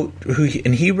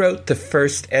 he wrote the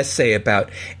first essay about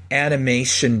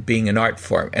animation being an art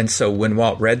form. And so when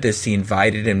Walt read this, he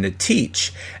invited him to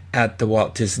teach at the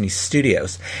Walt Disney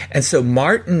Studios. And so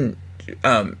Martin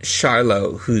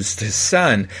Charlo, who's his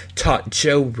son, taught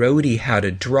Joe Rohde how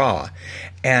to draw.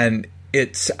 And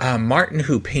it's Martin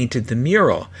who painted the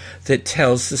mural that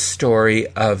tells the story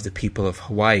of the people of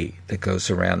Hawaii that goes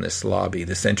around this lobby,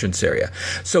 this entrance area.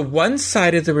 So one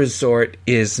side of the resort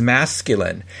is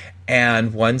masculine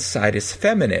and one side is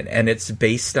feminine, and it's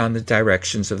based on the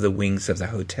directions of the wings of the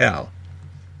hotel.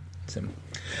 So,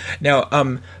 now,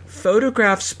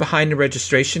 photographs behind the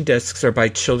registration desks are by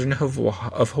children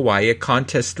of Hawaii. A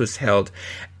contest was held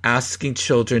asking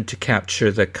children to capture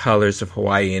the colors of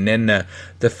Hawaii, and then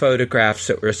the photographs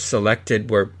that were selected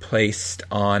were placed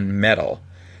on metal,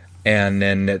 and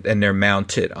they're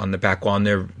mounted on the back wall,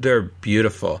 and they're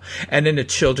beautiful. And then the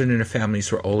children and their families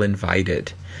were all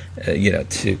invited,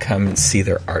 to come and see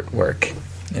their artwork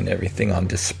and everything on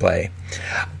display.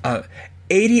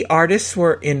 80 artists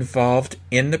were involved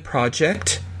in the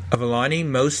project of Aulani.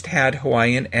 Most had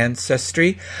Hawaiian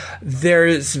ancestry. There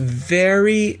is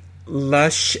very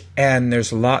lush and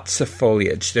there's lots of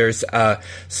foliage. There's a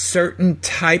certain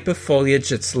type of foliage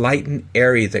that's light and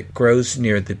airy that grows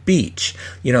near the beach,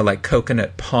 like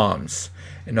coconut palms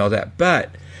and all that. But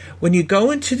when you go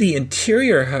into the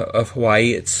interior of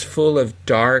Hawaii, it's full of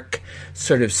dark,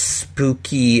 sort of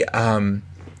spooky,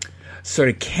 sort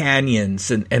of canyons,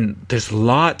 and there's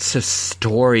lots of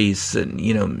stories and,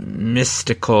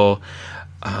 mystical,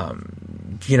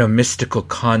 mystical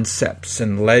concepts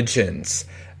and legends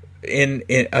in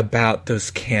about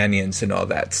those canyons and all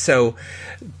that. So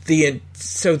the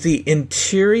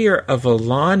interior of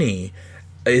Aulani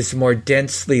is more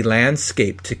densely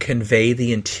landscaped to convey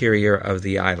the interior of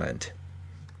the island.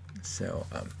 So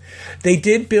they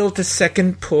did build a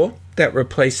second pool that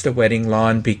replaced a wedding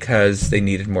lawn because they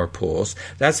needed more pools.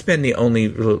 That's been the only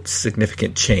real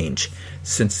significant change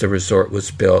since the resort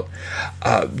was built.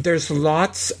 There's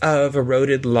lots of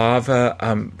eroded lava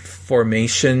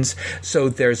formations. So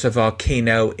there's a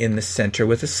volcano in the center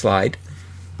with a slide.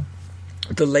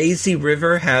 The lazy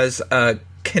river has a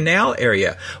canal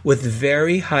area with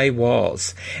very high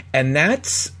walls, and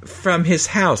that's from his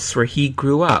house where he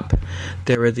grew up.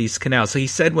 There were these canals. So he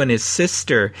said when his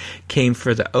sister came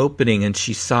for the opening and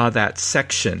she saw that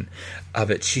section of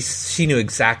it, she knew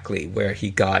exactly where he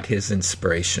got his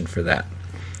inspiration for that.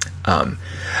 I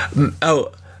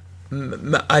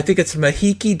think it's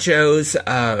Mahiki Joe's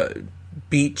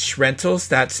Beach Rentals.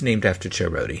 That's named after Joe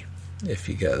Rohde, if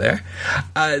you go there.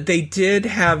 They did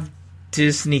have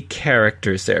Disney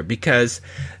characters there because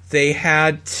they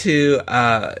had to,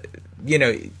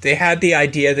 they had the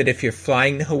idea that if you're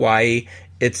flying to Hawaii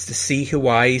It's to see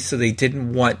Hawaii, so they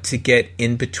didn't want to get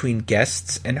in between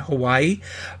guests and Hawaii,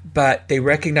 but they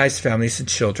recognize families and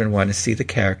children want to see the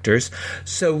characters.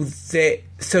 So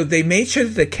they made sure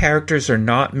that the characters are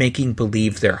not making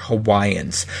believe they're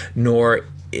Hawaiians, nor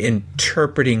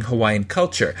interpreting Hawaiian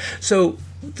culture. So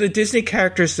the Disney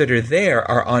characters that are there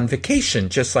are on vacation,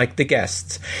 just like the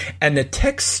guests. And the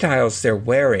textiles they're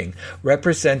wearing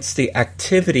represents the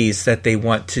activities that they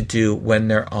want to do when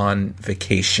they're on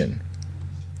vacation.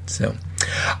 So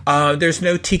there's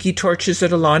no tiki torches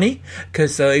at Aulani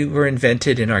because they were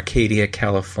invented in Arcadia,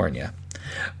 California.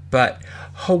 But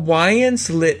Hawaiians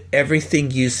lit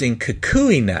everything using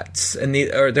kukui nuts,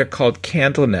 or they're called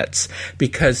candle nuts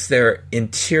because their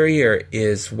interior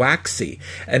is waxy,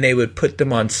 and they would put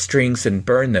them on strings and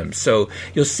burn them. So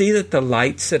you'll see that the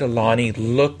lights at Aulani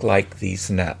look like these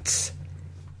nuts.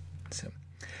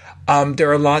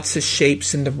 There are lots of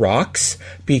shapes in the rocks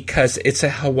because it's a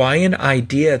Hawaiian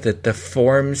idea that the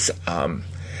forms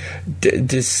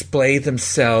display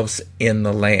themselves in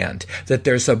the land, that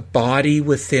there's a body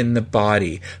within the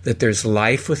body, that there's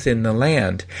life within the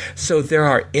land. So there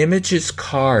are images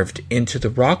carved into the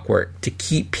rockwork to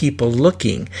keep people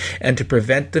looking and to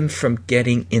prevent them from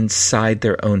getting inside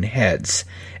their own heads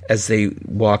as they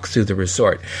walk through the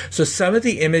resort. So some of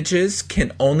the images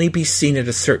can only be seen at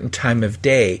a certain time of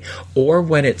day or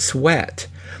when it's wet.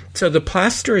 So the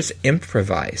plaster is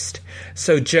improvised.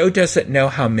 So Joe doesn't know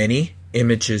how many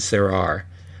images there are,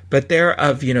 but they're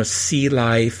of, sea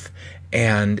life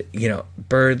and,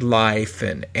 bird life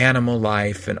and animal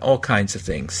life and all kinds of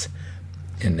things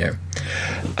in there.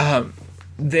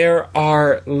 There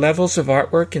are levels of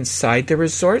artwork inside the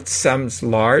resort. Some's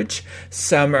large.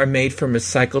 Some are made from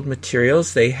recycled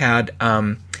materials. They had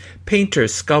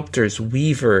painters, sculptors,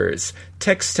 weavers,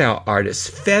 textile artists,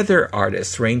 feather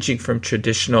artists, ranging from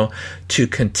traditional to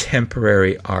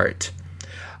contemporary art.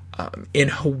 In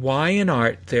Hawaiian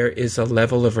art, there is a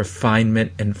level of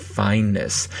refinement and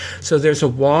fineness. So there's a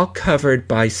wall covered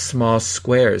by small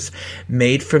squares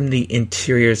made from the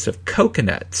interiors of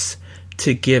coconuts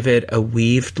to give it a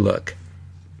weaved look.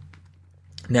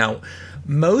 Now,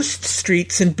 most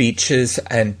streets and beaches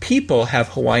and people have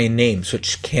Hawaiian names,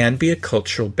 which can be a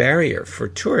cultural barrier for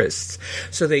tourists.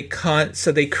 So they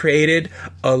created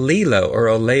Olelo or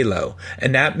Olelo,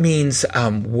 and that means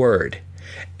word.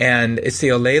 And it's the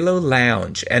Olelo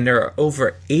Lounge, and there are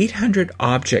over 800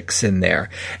 objects in there,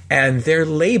 and they're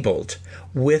labeled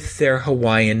with their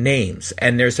Hawaiian names.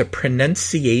 And there's a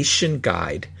pronunciation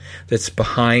guide that's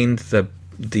behind the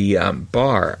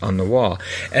bar on the wall.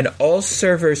 And all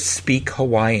servers speak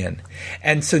Hawaiian.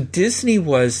 And so Disney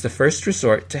was the first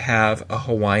resort to have a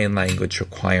Hawaiian language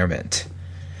requirement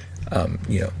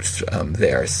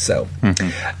there. So...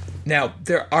 Now,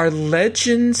 there are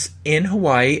legends in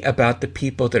Hawaii about the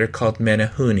people that are called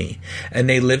menehune, and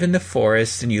they live in the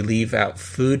forest, and you leave out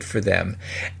food for them.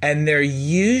 And they're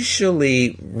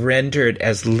usually rendered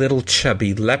as little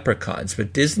chubby leprechauns,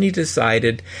 but Disney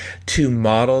decided to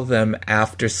model them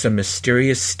after some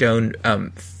mysterious stone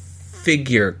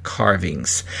figure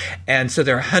carvings. And so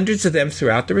there are hundreds of them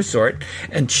throughout the resort,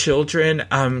 and children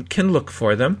can look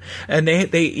for them. And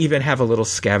they even have a little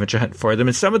scavenger hunt for them.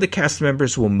 And some of the cast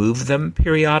members will move them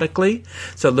periodically.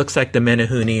 So it looks like the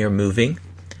menehune are moving.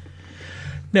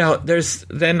 Now,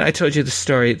 then I told you the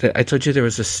story that I told you there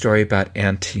was a story about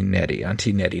Auntie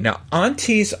Nettie. Now,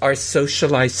 aunties are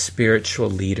socialized spiritual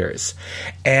leaders,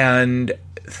 and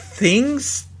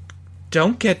things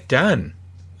don't get done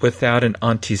without an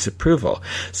auntie's approval.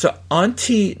 So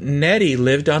Auntie Nettie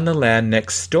lived on the land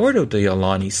next door to the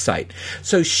Aulani site.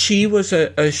 So she was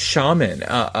a shaman,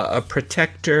 a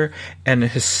protector, and a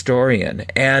historian.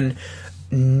 And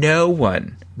no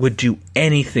one would do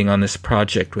anything on this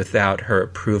project without her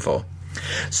approval.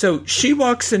 So she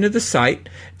walks into the site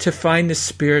to find the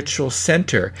spiritual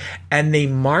center, and they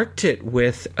marked it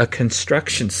with a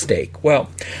construction stake. Well,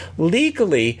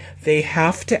 legally, they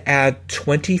have to add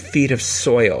 20 feet of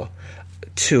soil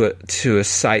to a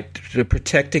site to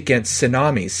protect against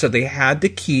tsunamis. So they had to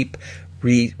keep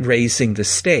raising the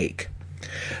stake.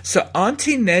 So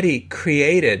Auntie Nettie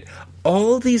created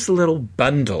all these little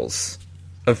bundles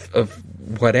of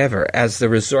whatever as the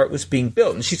resort was being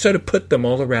built, and she sort of put them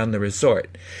all around the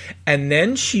resort. And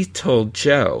then she told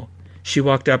Joe, she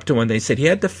walked up to one, they said he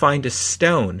had to find a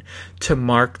stone to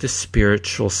mark the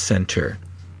spiritual center.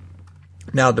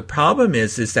 Now the problem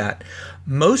is that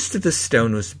most of the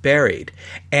stone was buried,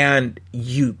 and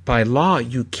by law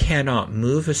you cannot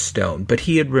move a stone. But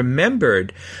he had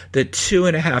remembered that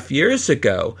 2.5 years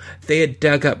ago they had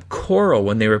dug up coral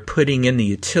when they were putting in the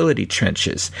utility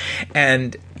trenches,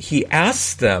 and he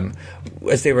asked them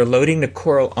as they were loading the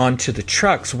coral onto the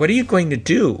trucks, what are you going to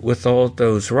do with all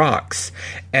those rocks?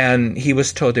 And he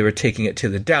was told they were taking it to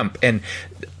the dump. And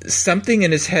something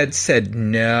in his head said,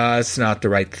 no, it's not the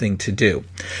right thing to do.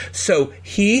 So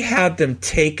he had them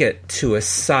take it to a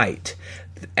site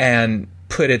and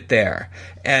put it there.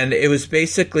 And it was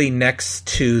basically next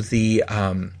to the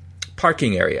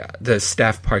parking area, the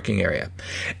staff parking area.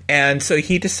 And so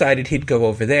he decided he'd go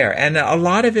over there. And a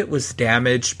lot of it was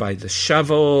damaged by the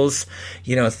shovels,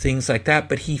 things like that.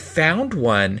 But he found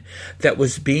one that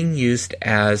was being used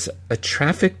as a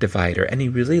traffic divider, and he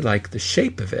really liked the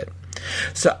shape of it.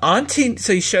 So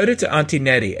he showed it to Auntie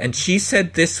Nettie, and she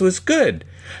said this was good.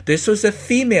 This was a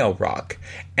female rock.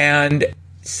 And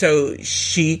so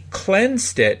she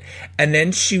cleansed it, and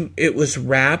then it was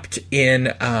wrapped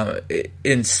in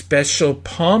special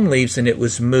palm leaves, and it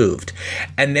was moved.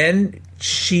 And then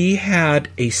she had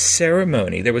a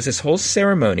ceremony. There was this whole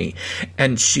ceremony,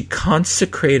 and she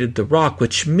consecrated the rock,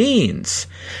 which means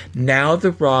now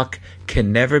the rock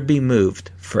can never be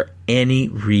moved for any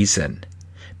reason,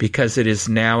 because it is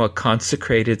now a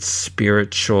consecrated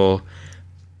spiritual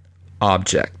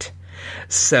object.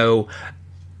 So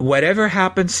whatever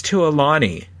happens to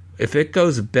Alani, if it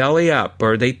goes belly up,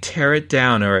 or they tear it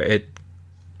down, or it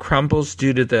crumbles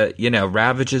due to the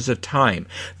ravages of time,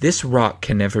 this rock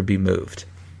can never be moved.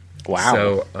 Wow.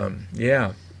 So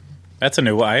yeah, that's a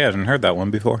new one. I haven't heard that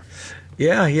one before.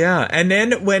 Yeah. And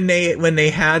then when they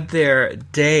had their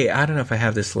day, I don't know if I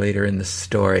have this later in the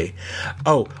story.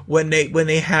 Oh, when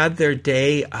they had their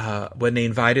day, when they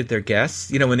invited their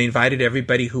guests, when they invited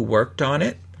everybody who worked on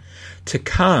it to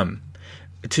come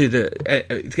to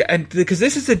and because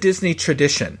this is a Disney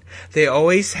tradition, they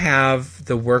always have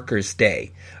the workers'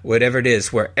 day, whatever it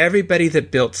is, where everybody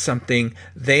that built something,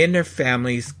 they and their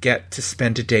families get to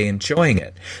spend a day enjoying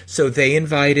it. So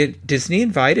Disney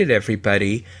invited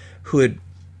everybody who had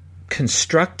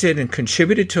constructed and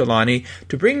contributed to Alani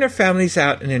to bring their families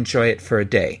out and enjoy it for a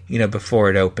day,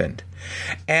 before it opened.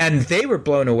 And they were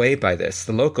blown away by this,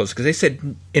 the locals, because they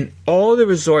said in all the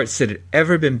resorts that had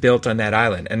ever been built on that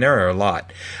island, and there are a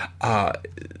lot,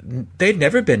 they'd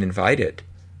never been invited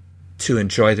to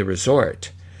enjoy the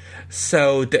resort.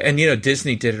 So,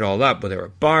 Disney did it all up. Well, there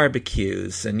were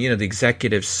barbecues, and, the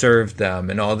executives served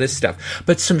them and all this stuff.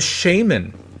 But some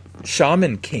shaman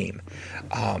came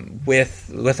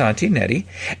with Auntie Nettie,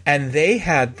 and they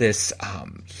had this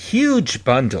huge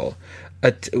bundle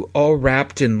all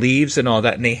wrapped in leaves and all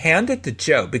that, and they handed it to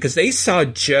Joe, because they saw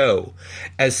Joe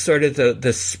as sort of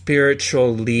the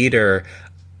spiritual leader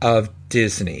of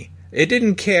Disney. It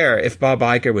didn't care if Bob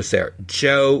Iger was there.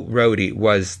 Joe Rohde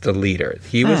was the leader.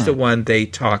 He was the one they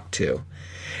talked to.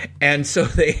 And so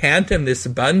they handed him this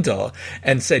bundle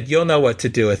and said, you'll know what to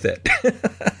do with it.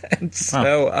 And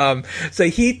so so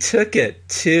he took it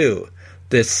to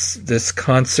this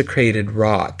consecrated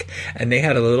rock, and they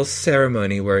had a little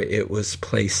ceremony where it was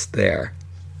placed there.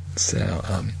 So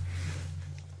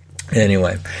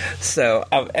anyway, so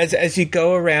as you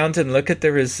go around and look at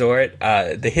the resort,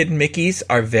 the hidden Mickeys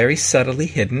are very subtly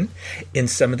hidden in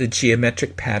some of the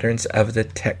geometric patterns of the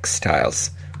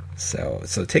textiles. So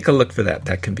take a look for that.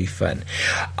 That can be fun.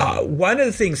 One of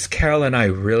the things Carol and I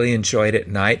really enjoyed at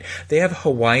night, they have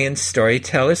Hawaiian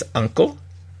storytellers,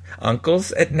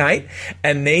 uncles at night,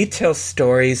 and they tell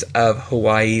stories of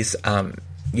Hawaii's,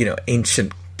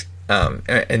 ancient,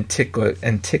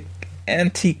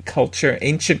 antique culture,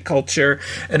 ancient culture,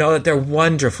 and all that. They're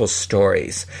wonderful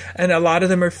stories, and a lot of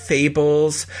them are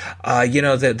fables.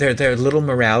 They're little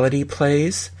morality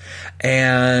plays,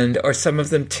 or some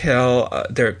of them tell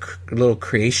their little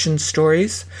creation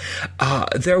stories.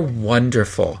 They're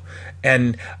wonderful,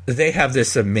 and they have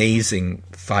this amazing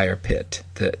fire pit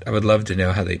that I would love to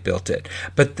know how they built it,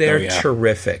 but they're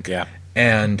terrific. Yeah.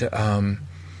 And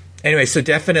anyway, so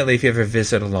definitely if you ever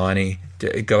visit Alani,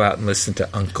 go out and listen to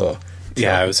Uncle.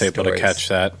 Yeah, I was able to catch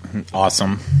that.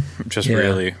 Awesome. Just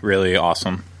really, really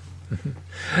awesome.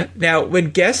 Now,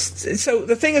 when guests... So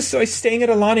the thing is, staying at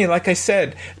Alani, like I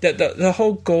said, the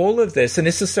whole goal of this, and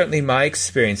this is certainly my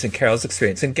experience and Carol's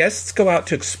experience, and guests go out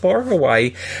to explore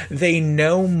Hawaii, they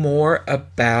know more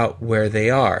about where they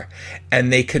are,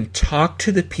 and they can talk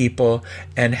to the people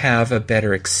and have a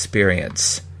better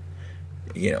experience.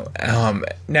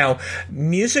 Now,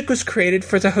 music was created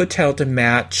for the hotel to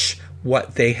match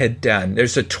what they had done.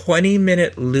 There's a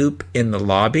 20-minute loop in the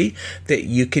lobby that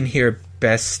you can hear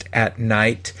best at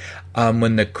night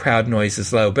when the crowd noise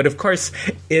is low. But of course,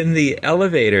 in the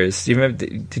elevators, do you remember?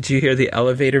 Did you hear the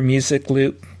elevator music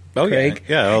loop? Oh, Craig?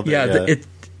 yeah.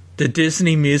 The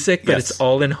Disney music, but it's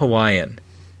all in Hawaiian.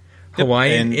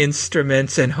 Hawaiian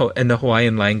instruments and the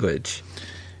Hawaiian language.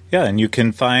 Yeah, and you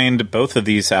can find both of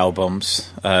these albums,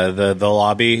 the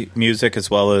lobby music as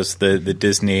well as the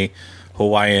Disney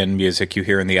Hawaiian music you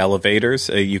hear in the elevators.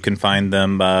 You can find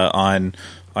them on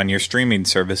your streaming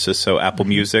services, so Apple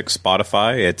Music,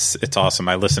 Spotify. It's awesome.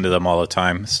 I listen to them all the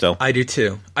time still. I do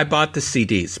too. I bought the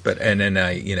CDs, and then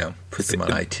I put them on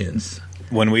iTunes.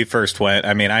 When we first went,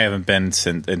 I haven't been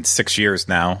in 6 years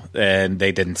now, and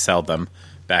they didn't sell them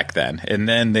back then. And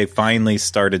then they finally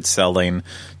started selling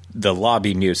the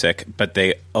lobby music, but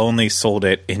they only sold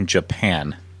it in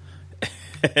Japan.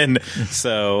 And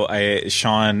so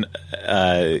Sean,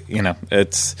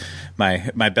 it's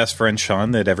my best friend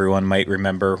Sean that everyone might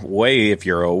remember if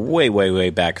you're a way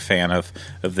back fan of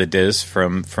the Diz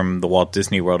from the Walt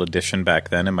Disney World edition back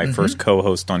then, and my first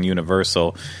co-host on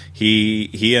Universal.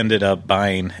 He ended up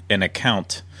buying an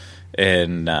account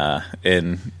in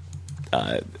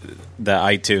the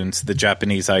iTunes, the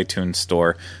Japanese iTunes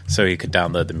store, so he could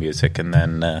download the music. And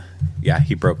then,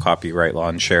 he broke copyright law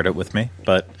and shared it with me.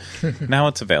 But now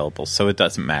it's available, so it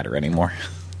doesn't matter anymore.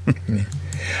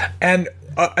 And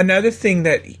another thing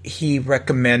that he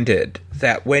recommended,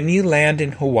 that when you land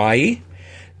in Hawaii,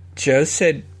 Joe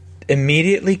said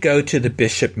immediately go to the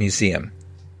Bishop Museum.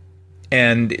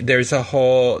 And go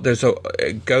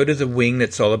to the wing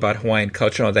that's all about Hawaiian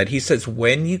culture and all that. He says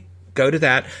when you go to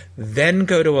that, then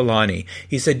go to Aulani.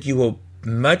 He said you will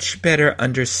much better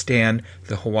understand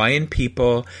the Hawaiian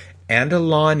people and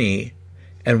Aulani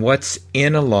and what's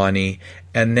in Aulani,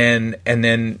 and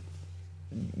then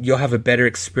you'll have a better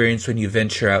experience when you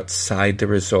venture outside the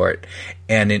resort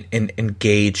and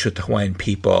engage with the Hawaiian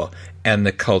people and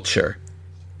the culture.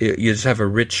 You just have a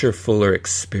richer, fuller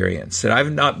experience. And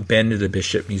I've not been to the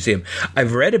Bishop Museum.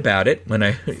 I've read about it and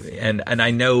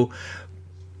I know.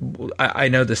 I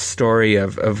know the story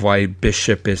of why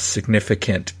Bishop is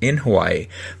significant in Hawaii,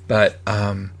 but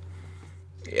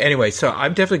anyway, so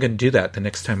I'm definitely going to do that the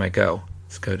next time I go.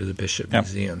 Let's go to the Bishop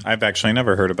Museum. I've actually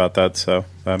never heard about that, so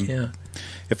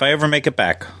if I ever make it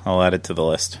back, I'll add it to the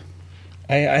list.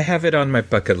 I have it on my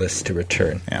bucket list to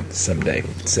return someday.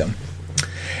 So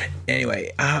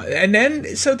anyway, and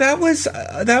then so that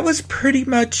was pretty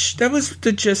much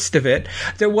the gist of it.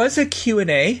 There was a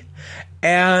Q&A.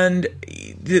 And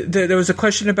there was a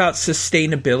question about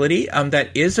sustainability. That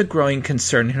is a growing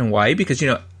concern in Hawaii because,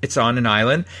 it's on an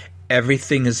island.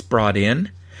 Everything is brought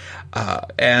in.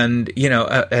 And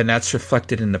that's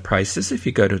reflected in the prices if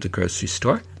you go to the grocery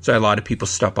store. So a lot of people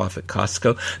stop off at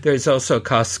Costco. There's also a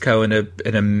Costco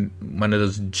in one of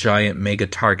those giant mega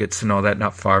Targets and all that,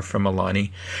 not far from Aulani.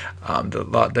 The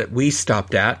lot that we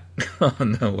stopped at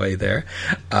on the way there.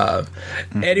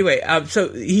 Anyway,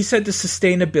 so he said the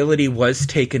sustainability was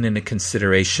taken into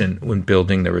consideration when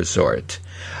building the resort.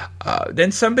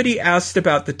 Then somebody asked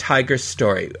about the tiger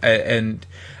story, and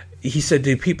he said,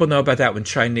 do people know about that when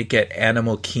trying to get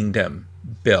Animal Kingdom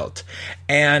built?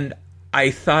 And I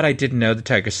thought I didn't know the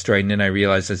tiger story, and then I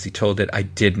realized as he told it, I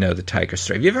did know the tiger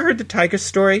story. Have you ever heard the tiger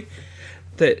story?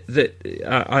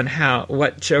 On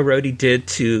what Joe Rohde did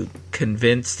to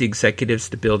convince the executives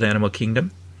to build Animal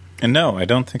Kingdom? And no, I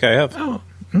don't think I have. Oh,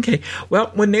 okay.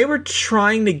 Well, when they were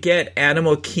trying to get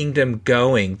Animal Kingdom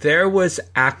going, there was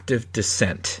active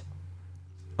dissent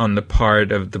on the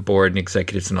part of the board and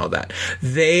executives and all that.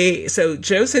 So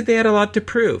Joe said they had a lot to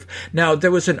prove. Now, there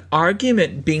was an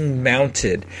argument being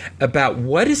mounted about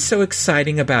what is so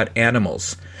exciting about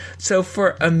animals. So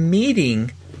for a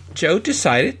meeting, Joe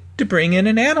decided to bring in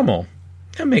an animal.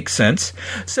 That makes sense.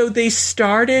 So they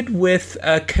started with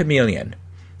a chameleon,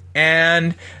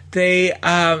 and they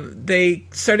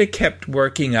sort of kept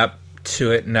working up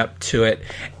to it,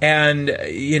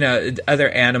 and other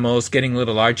animals getting a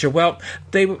little larger. Well,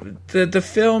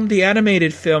 the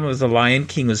animated film of The Lion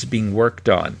King was being worked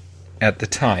on at the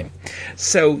time.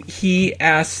 So he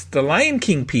asked the Lion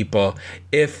King people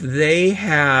if they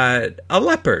had a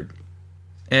leopard.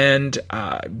 And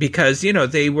because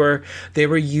they were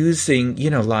using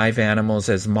live animals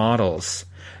as models,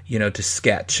 to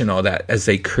sketch and all that as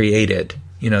they created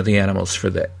the animals for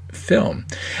the film,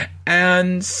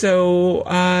 and so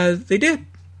they did.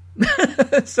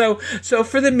 So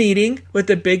for the meeting with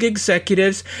the big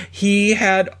executives, he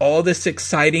had all this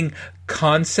exciting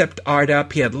concept art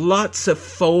up. He had lots of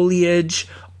foliage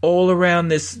all around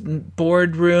this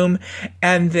boardroom,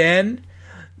 and then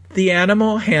the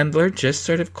animal handler just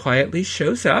sort of quietly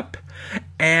shows up,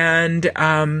 and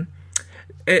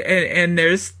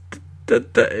there's the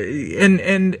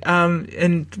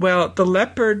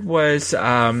leopard was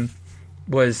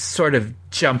was sort of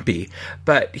jumpy,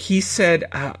 but he said,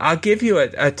 I'll give you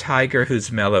a tiger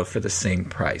who's mellow for the same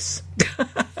price.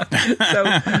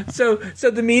 So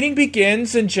the meeting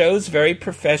begins, and Joe's very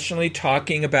professionally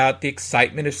talking about the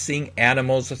excitement of seeing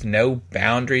animals with no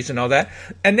boundaries and all that.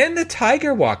 And then the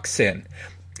tiger walks in,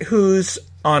 who's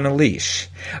on a leash.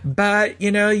 But,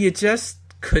 you just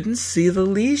couldn't see the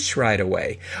leash right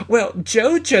away. Well,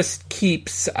 Joe just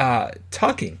keeps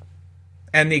talking.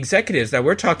 And the executives, now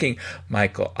we're talking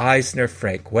Michael Eisner,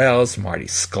 Frank Wells, Marty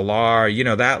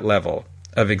Sklar, that level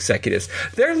of executives.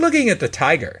 They're looking at the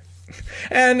tiger.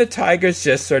 And the tiger's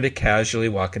just sort of casually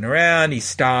walking around. He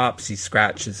stops, he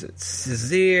scratches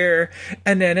his ear,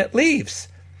 and then it leaves.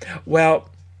 Well,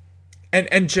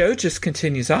 and Joe just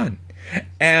continues on.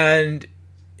 And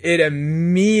it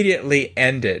immediately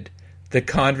ended the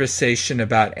conversation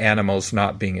about animals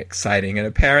not being exciting. And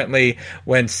apparently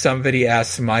when somebody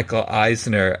asked Michael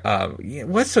Eisner,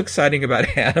 what's so exciting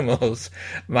about animals?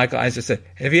 Michael Eisner said,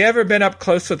 have you ever been up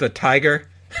close with a tiger?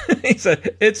 He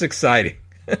said, it's exciting.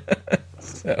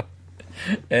 So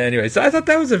anyway, so I thought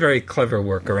that was a very clever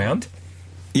workaround.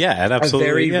 Yeah, it absolutely.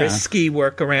 A very risky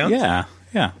workaround. Yeah.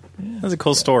 That was a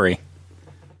cool story.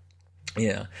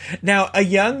 Yeah. Now, a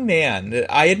young man,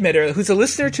 I admit, who's a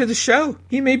listener to the show,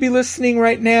 he may be listening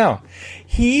right now.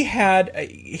 He had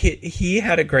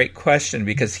a great question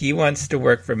because he wants to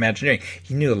work for Imagineering.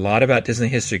 He knew a lot about Disney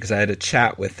history because I had a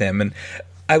chat with him, and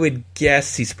I would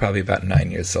guess he's probably about 9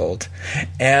 years old.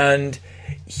 And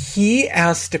he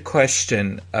asked a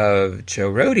question of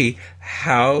Joe Rohde,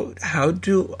 how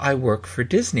do I work for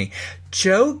Disney?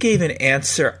 Joe gave an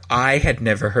answer I had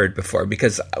never heard before,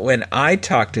 because when I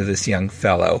talked to this young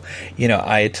fellow,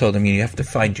 I had told him you have to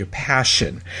find your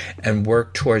passion and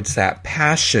work towards that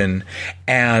passion,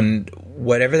 and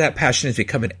whatever that passion is,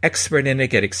 become an expert in it,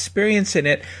 get experience in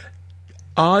it.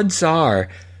 Odds are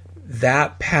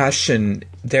that passion,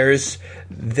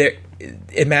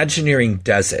 Imagineering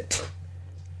does it.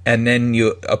 And then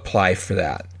you apply for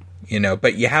that,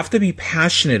 but you have to be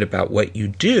passionate about what you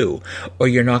do, or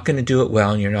you're not going to do it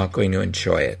well, and you're not going to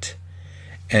enjoy it,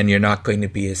 and you're not going to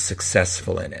be as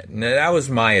successful in it. And that was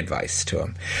my advice to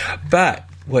him. But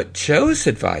what Joe's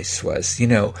advice was,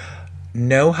 know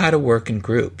how to work in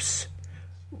groups.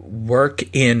 Work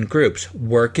in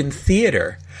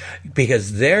theater,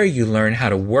 because there you learn how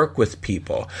to work with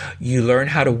people. You learn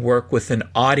how to work with an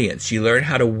audience. You learn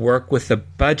how to work with a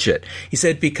budget. He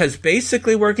said, because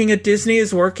basically working at Disney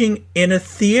is working in a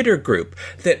theater group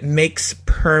that makes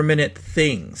permanent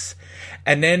things.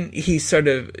 And then he sort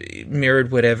of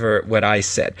mirrored what I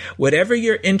said. Whatever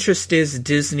your interest is,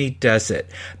 Disney does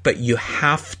it. But you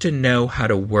have to know how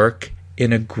to work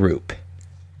in a group.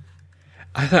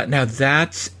 I thought, now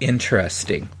that's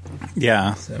interesting.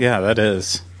 Yeah, that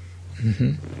is.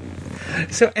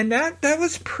 Mm-hmm. So, and that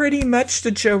was pretty much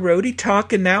the Joe Rohde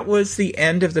talk, and that was the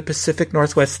end of the Pacific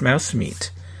Northwest Mouse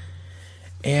Meet.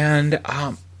 And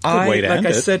I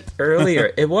said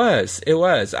earlier, it was,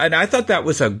 and I thought that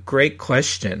was a great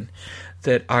question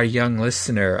that our young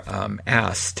listener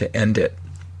asked to end it.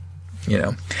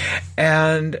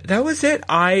 And that was it.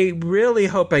 I really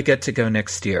hope I get to go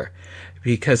next year.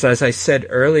 Because, as I said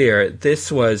earlier,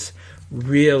 this was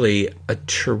really a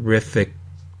terrific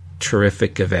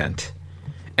event.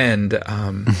 And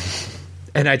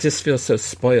I just feel so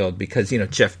spoiled because,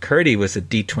 Jeff Curdy was at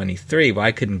D23. Well,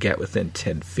 I couldn't get within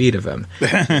 10 feet of him. The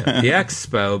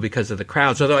expo, because of the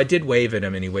crowds, although I did wave at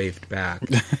him and he waved back.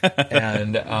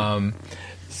 And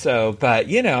but,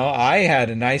 I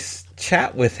had a nice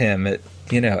chat with him at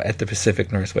the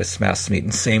Pacific Northwest Mouse Meet,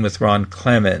 and same with Ron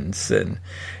Clemens. And,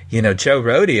 Joe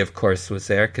Rohde, of course, was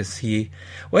there because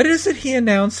what is it he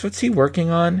announced? What's he working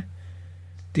on?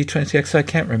 D23X, I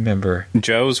can't remember.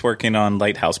 Joe's working on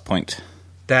Lighthouse Point.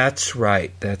 That's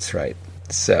right.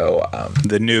 So,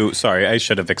 I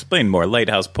should have explained more.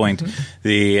 Lighthouse Point,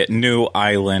 the new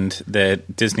island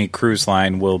that Disney Cruise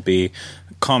Line will be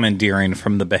commandeering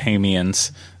from the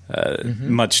Bahamians,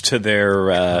 much to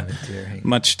their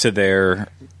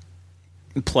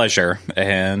pleasure,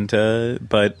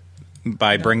 but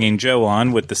by bringing Joe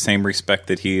on with the same respect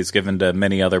that he's given to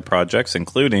many other projects,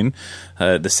 including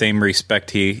the same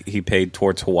respect he paid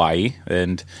towards Hawaii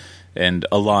and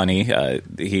Aulani.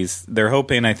 They're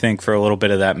hoping, I think, for a little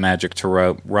bit of that magic to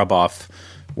rub off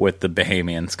with the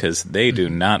Bahamians, because they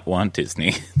do not want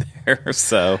Disney there.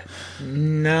 So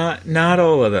not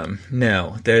all of them.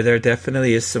 No, there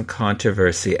definitely is some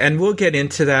controversy, and we'll get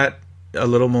into that a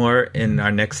little more in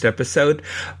our next episode.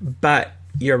 But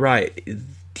you're right.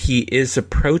 He is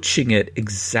approaching it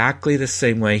exactly the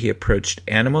same way he approached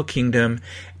Animal Kingdom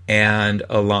and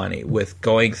Aulani, with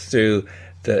going through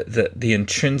the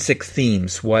intrinsic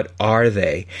themes. What are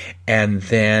they? And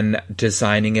then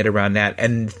designing it around that.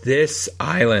 And this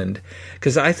island,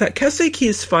 because I thought Castaway Cay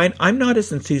is fine. I'm not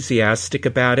as enthusiastic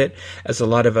about it as a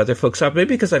lot of other folks are,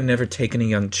 maybe because I've never taken a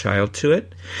young child to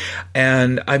it.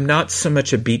 And I'm not so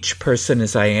much a beach person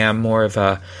as I am more of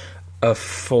a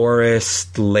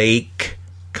forest, lake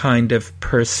kind of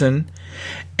person.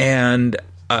 And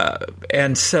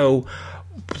so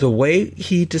the way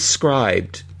he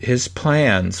described his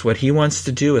plans, what he wants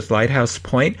to do with Lighthouse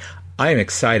Point, I'm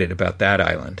excited about that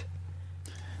island.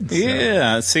 So.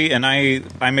 Yeah, see, and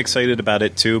I'm excited about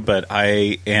it too, but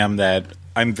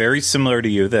I'm very similar to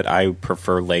you that I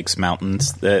prefer lakes,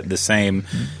 mountains, the same.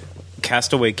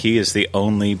 Castaway Cay is the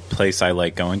only place I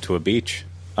like going to a beach.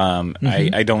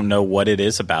 I don't know what it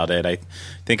is about it. I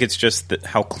think it's just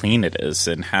how clean it is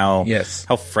and how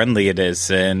friendly it is,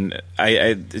 and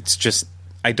it's just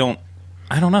I don't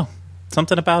know.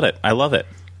 Something about it. I love it.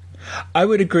 I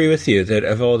would agree with you that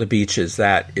of all the beaches,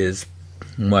 that is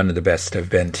one of the best I've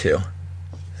been to.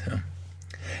 So.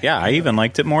 Yeah, I even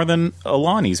liked it more than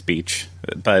Alani's beach.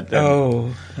 But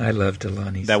I loved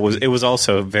Alani's. It was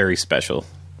also very special.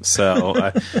 So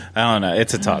I don't know.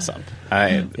 It's a toss-up.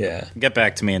 Get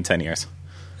back to me in 10 years.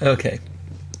 Okay,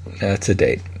 that's a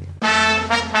date.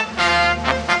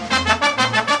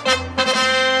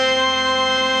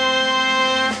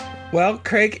 Well,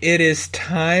 Craig, it is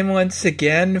time once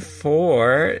again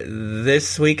for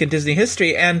This Week in Disney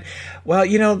History. And, well,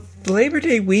 Labor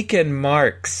Day weekend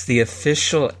marks the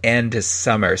official end of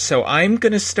summer. So I'm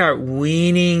going to start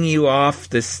weaning you off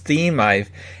this theme I've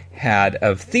had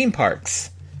of theme parks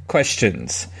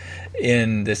questions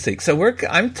in this week. So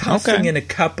I'm tossing in a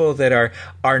couple that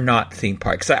are not theme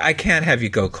parks. I can't have you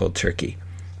go cold turkey.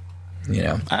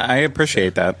 I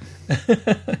appreciate that.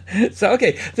 So,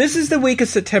 okay, this is the week of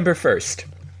September 1st.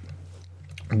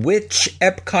 Which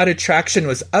Epcot attraction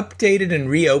was updated and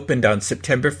reopened on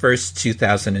September 1st,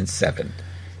 2007?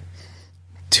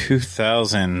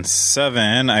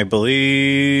 2007, I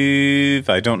believe.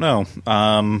 I don't know.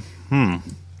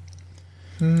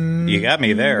 You got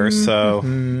me there, so...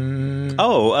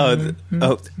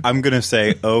 I'm going to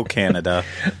say, Canada.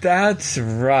 That's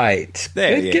right.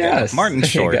 There you go. Martin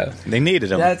Short. They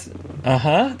needed him. That's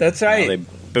right. They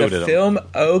booted the film,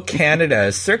 Canada,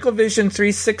 a Circle Vision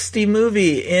 360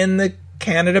 movie in the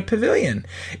Canada Pavilion.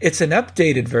 It's an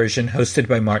updated version hosted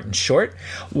by Martin Short.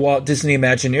 Walt Disney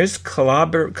Imagineers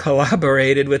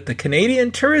collaborated with the Canadian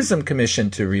Tourism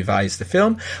Commission to revise the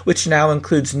film, which now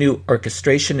includes new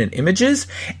orchestration and images,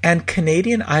 and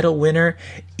Canadian Idol winner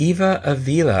Eva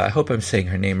Avila, I hope I'm saying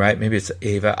her name right, maybe it's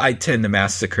Ava, I tend to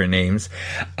massacre names,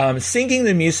 singing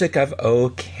the music of O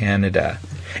Canada.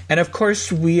 And of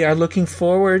course, we are looking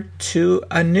forward to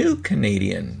a new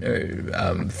Canadian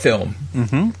film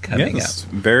coming up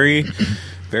very,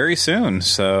 very soon.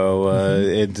 So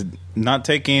it's not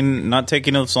taking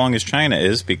as long as China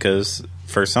is, because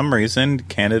for some reason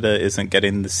Canada isn't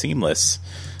getting the seamless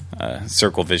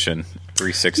Circle Vision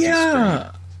 360 screen.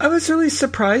 I was really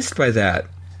surprised by that.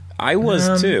 I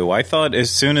was too. I thought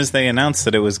as soon as they announced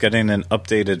that it was getting an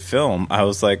updated film, I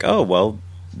was like, oh well.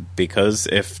 Because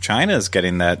if China is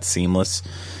getting that seamless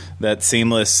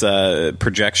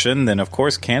projection, then of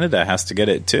course Canada has to get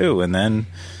it too. And then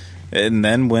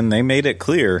when they made it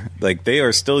clear, like they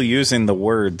are still using the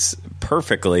words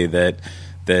perfectly that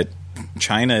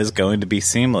China is going to be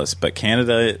seamless, but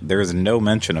Canada, there is no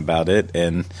mention about it,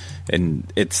 and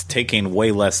it's taking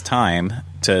way less time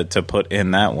to put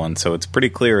in that one. So it's pretty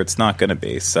clear it's not going to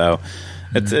be. So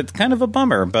it's kind of a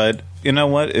bummer, but. You know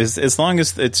what? As long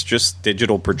as it's just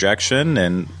digital projection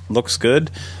and looks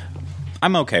good,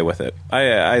 I'm okay with it.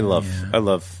 I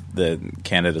love the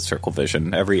Canada Circle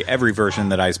Vision. Every version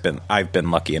that I've been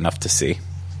lucky enough to see.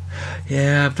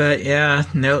 Yeah, but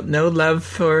no love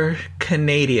for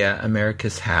Canada,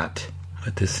 America's Hat,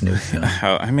 with this new film.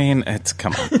 I mean, it's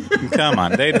come on.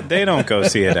 They don't go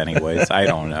see it anyways. I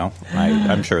don't know.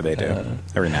 I'm sure they do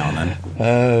every now and then.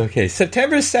 Okay,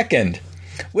 September 2nd.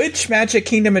 Which Magic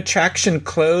Kingdom attraction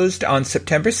closed on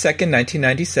September 2nd,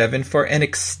 1997 for an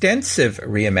extensive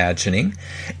reimagining?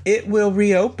 It will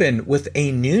reopen with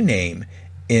a new name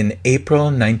in April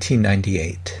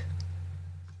 1998.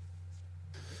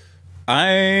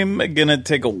 I'm going to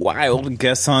take a wild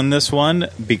guess on this one,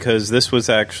 because this was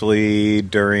actually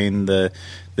during the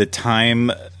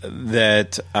time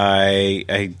that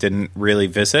I didn't really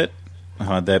visit,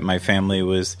 that my family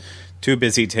was too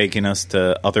busy taking us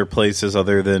to other places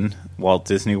other than Walt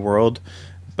Disney World.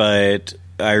 But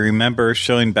I remember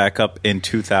showing back up in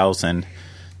 2000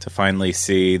 to finally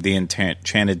see the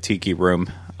Enchanted Tiki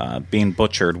Room being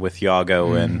butchered with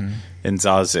Iago and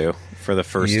Zazu for the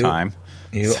first time.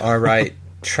 You are right.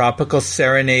 Tropical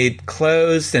Serenade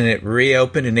closed, and it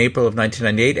reopened in April of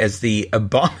 1998 as the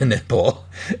abominable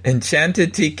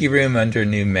Enchanted Tiki Room under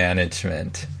new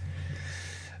management.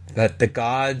 But the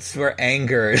gods were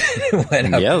angered and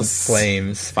went up in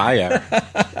flames. Fire.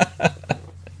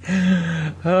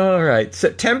 All right.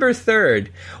 September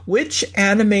 3rd. Which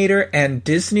animator and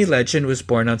Disney legend was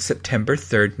born on September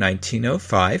 3rd,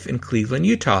 1905 in Cleveland,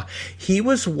 Utah? He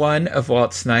was one of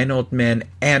Walt's 9 old men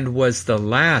and was the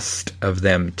last of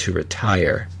them to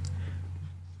retire.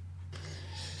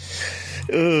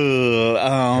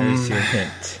 There's your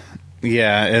hint.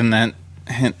 Yeah, and that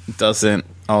hint doesn't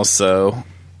also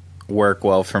work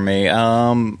well for me.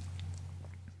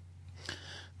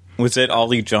 Was it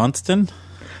Ollie Johnston?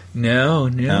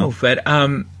 No. But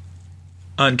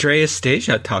Andreas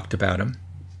Deja talked about him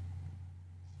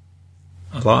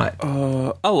a lot.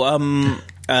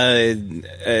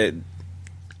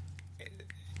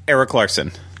 Eric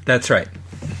Larson. That's right.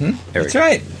 Mm-hmm. That's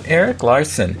right. Eric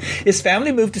Larson. His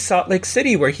family moved to Salt Lake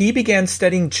City, where he began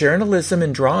studying journalism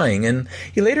and drawing, and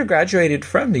he later graduated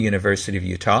from the University of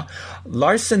Utah.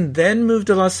 Larson then moved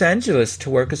to Los Angeles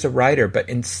to work as a writer, but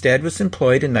instead was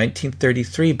employed in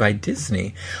 1933 by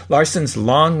Disney. Larson's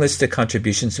long list of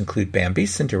contributions include Bambi,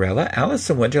 Cinderella, Alice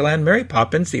in Wonderland, Mary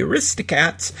Poppins, the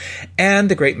Aristocats, and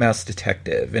The Great Mouse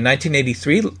Detective. In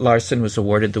 1983, Larson was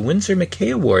awarded the Winsor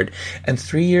McKay Award, and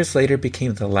 3 years later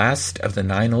became the last of the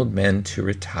 9 old men to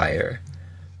retire.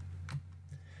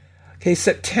 Okay,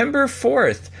 September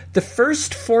 4th, the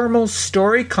first formal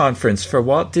story conference for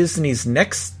Walt Disney's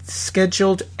next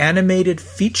scheduled animated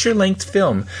feature-length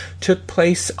film took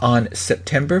place on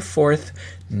September 4th,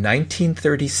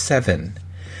 1937.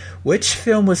 Which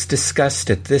film was discussed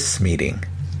at this meeting?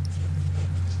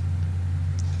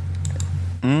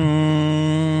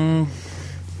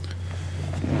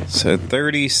 So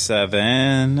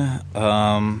 37.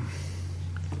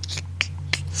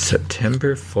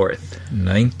 September 4th,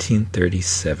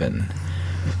 1937.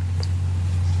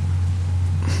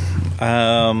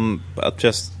 I'm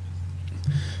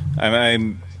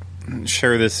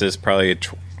sure this is probably a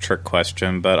trick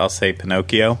question, but I'll say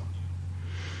Pinocchio.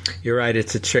 You're right,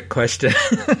 it's a trick question.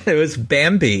 It was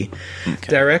Bambi. Okay.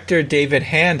 Director David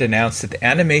Hand announced that the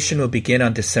animation will begin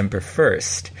on December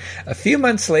 1st. A few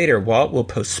months later, Walt will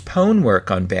postpone work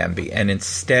on Bambi and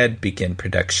instead begin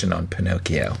production on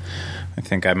Pinocchio. I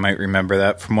think I might remember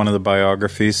that from one of the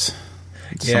biographies.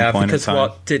 Yeah, because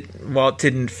Walt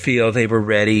didn't feel they were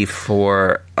ready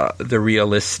for the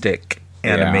realistic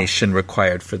animation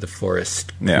required for the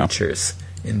forest creatures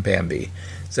in Bambi.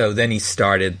 So then he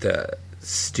started the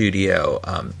studio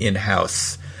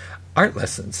in-house art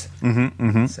lessons.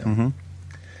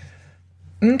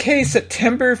 Okay,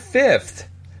 September 5th.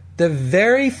 The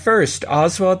very first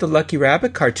Oswald the Lucky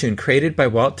Rabbit cartoon created by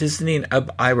Walt Disney and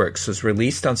Ub Iwerks was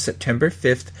released on September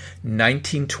 5th,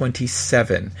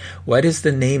 1927. What is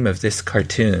the name of this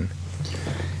cartoon?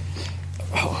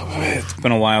 Oh, it's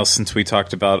been a while since we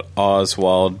talked about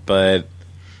Oswald, but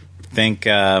think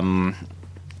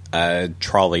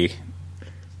Trolley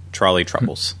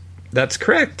Troubles. That's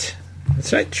correct.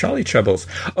 That's right, Trolley Troubles.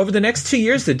 Over the next 2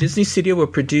 years, the Disney studio will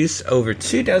produce over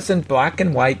 24 black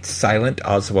and white silent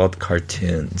Oswald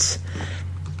cartoons.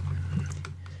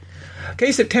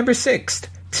 Okay, September 6th.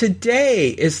 Today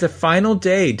is the final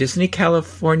day Disney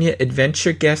California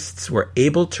Adventure guests were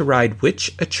able to ride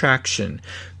which attraction?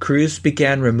 Crews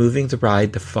began removing the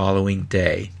ride the following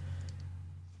day.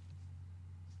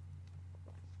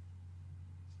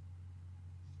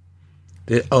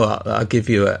 I'll give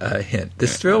you a hint.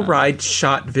 This thrill ride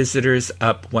shot visitors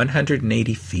up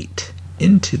 180 feet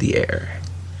into the air.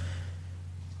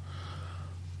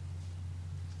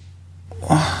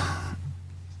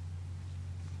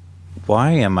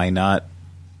 Why am I not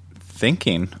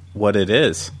thinking what it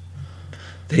is?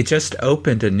 They just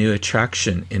opened a new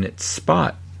attraction in its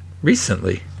spot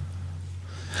recently.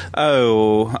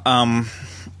 Oh,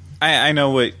 I know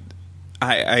what...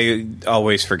 I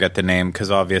always forget the name because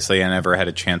obviously I never had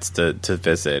a chance to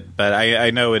visit. But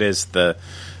I know it is the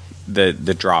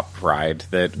drop ride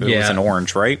that it was an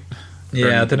orange, right?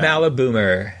 Yeah, the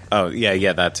Maliboomer. Oh,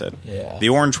 yeah, that's it. Yeah. The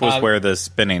orange was where the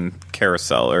spinning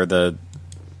carousel or the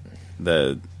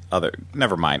other.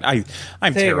 Never mind.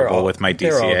 I'm terrible with my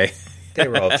DCA. They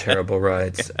were all terrible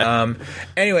rides.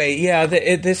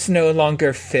 Anyway, this no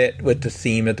longer fit with the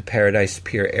theme of the Paradise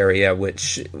Pier area,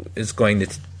 which is going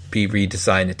to be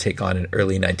redesigned to take on an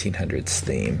early 1900s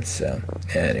theme. So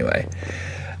anyway,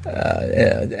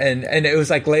 and it was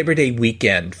like Labor Day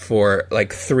weekend for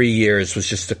like 3 years was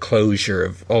just a closure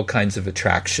of all kinds of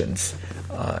attractions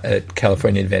at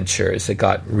California Adventure as it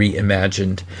got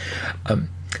reimagined.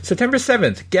 September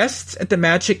 7th, guests at the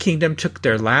Magic Kingdom took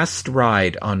their last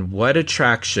ride on what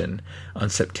attraction on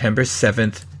September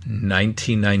 7th,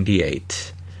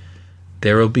 1998?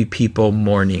 There will be people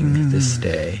mourning this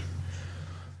day.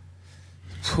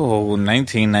 Oh,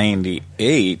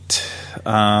 1998.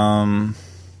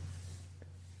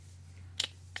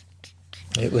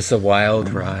 It was a wild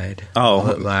ride. Oh,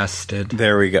 it lasted.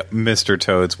 There we go. Mr.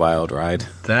 Toad's Wild Ride.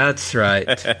 That's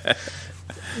right.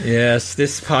 Yes,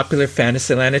 this popular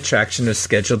Fantasyland attraction was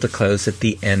scheduled to close at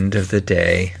the end of the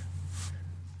day.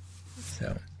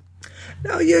 So,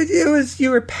 no, you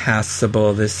were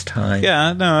passable this time.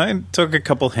 Yeah, no, I took a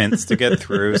couple hints to get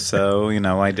through. So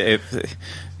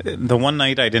the one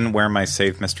night I didn't wear my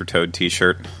Save Mr. Toad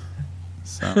T-shirt.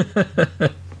 So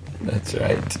that's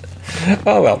right.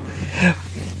 Oh well,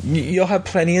 you'll have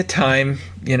plenty of time.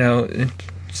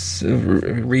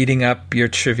 Reading up your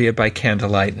trivia by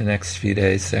candlelight in the next few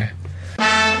days there.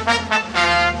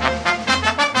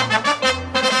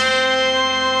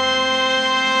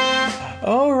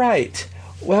 All right.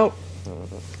 Well,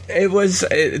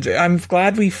 I'm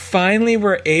glad we finally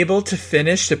were able to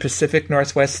finish the Pacific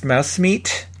Northwest Mouse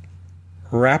Meet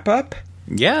wrap up.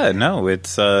 Yeah, no, it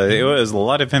was a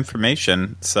lot of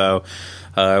information, so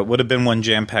it would have been one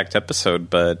jam-packed episode,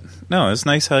 but no, it's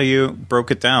nice how you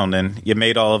broke it down, and you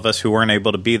made all of us who weren't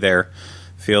able to be there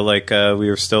feel like we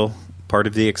were still part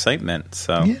of the excitement,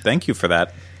 so Thank you for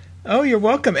that. Oh, you're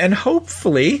welcome. And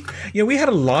hopefully, we had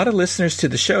a lot of listeners to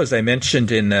the show, as I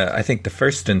mentioned in, I think, the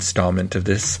first installment of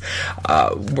this,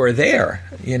 were there,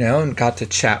 and got to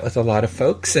chat with a lot of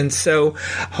folks. And so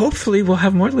hopefully we'll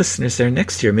have more listeners there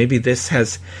next year. Maybe this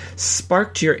has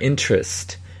sparked your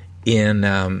interest in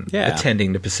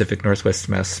attending the Pacific Northwest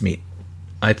Mouse Meet.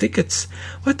 I think it's,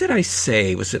 what did I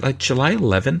say? Was it like July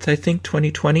 11th, I think,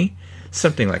 2020?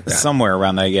 Something like that. Somewhere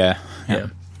around there, yeah.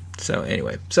 So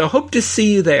anyway, so hope to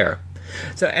see you there.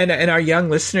 So and our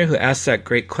young listener who asked that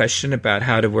great question about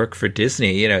how to work for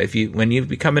Disney, when you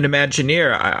become an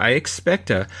Imagineer, I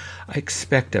expect a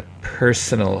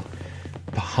personal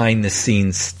behind the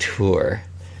scenes tour.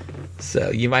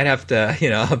 So you might have to,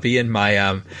 I'll be in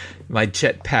my my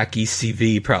jetpack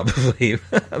ECV probably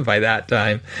by that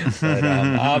time. But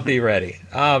I'll be ready.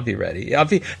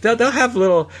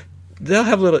 They'll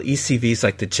have little ECVs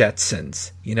like the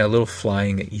Jetsons, little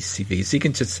flying ECVs. You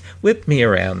can just whip me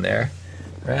around there,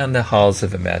 around the halls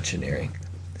of Imagineering.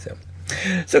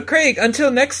 So Craig,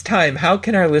 until next time, how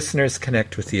can our listeners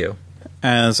connect with you?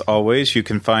 As always, you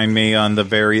can find me on the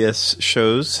various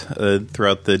shows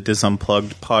throughout the Dis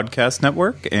Unplugged podcast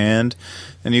network, and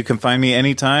you can find me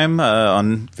anytime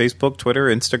on Facebook, Twitter,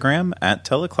 Instagram at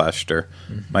Teleclaster.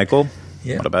 Michael,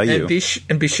 what about you?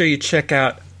 And be sure you check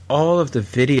out all of the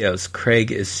videos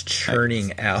Craig is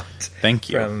churning out. Thank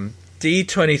you. From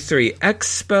D23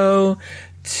 Expo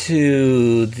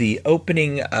to the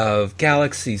opening of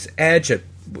Galaxy's Edge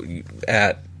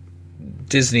at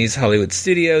Disney's Hollywood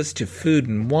Studios to Food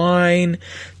and Wine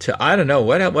to, I don't know,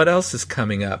 what else is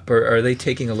coming up? Or are they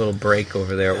taking a little break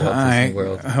over there at Walt Disney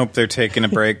World? I hope they're taking a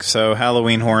break. So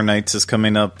Halloween Horror Nights is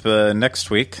coming up next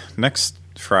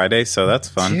Friday, so that's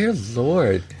fun. Dear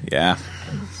Lord. Yeah.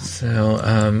 So,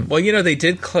 they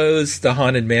did close the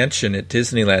Haunted Mansion at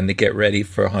Disneyland to get ready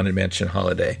for Haunted Mansion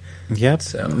Holiday. Yep.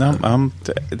 So,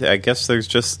 I guess there's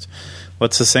just,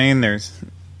 what's the saying? There's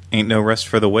ain't no rest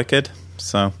for the wicked.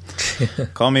 So,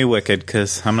 call me wicked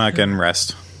because I'm not getting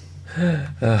rest.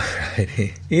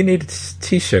 Alrighty. You need a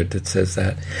t-shirt that says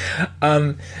that.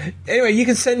 Anyway, you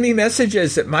can send me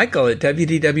messages at Michael at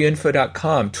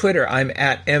wdwinfo.com. Twitter, I'm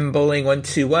at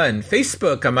mbowling121.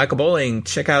 Facebook, I'm Michael Bowling.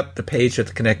 Check out the page with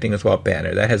the Connecting with Walt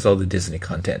banner. That has all the Disney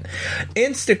content.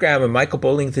 Instagram, I'm Michael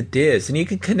Bowling the Diz. And you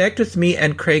can connect with me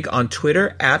and Craig on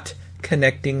Twitter at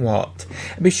Connecting Walt.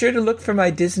 And be sure to look for my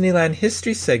Disneyland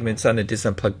history segments on the Dis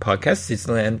Unplugged podcast,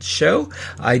 Disneyland show.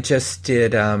 I just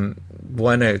did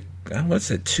one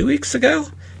what's it, 2 weeks ago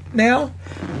now?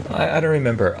 I don't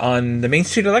remember. On the Main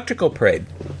Street Electrical Parade.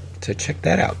 So check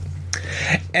that out.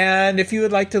 And if you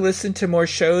would like to listen to more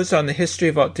shows on the history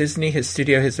of Walt Disney, his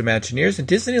studio, his Imagineers, and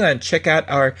Disneyland, check out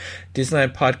our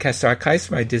Disneyland podcast archives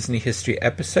for my Disney history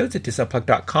episodes at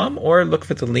disunplugged.com, or look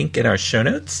for the link in our show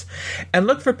notes. And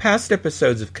look for past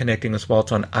episodes of Connecting with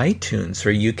Walt on iTunes,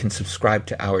 where you can subscribe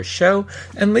to our show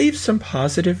and leave some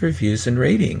positive reviews and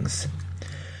ratings.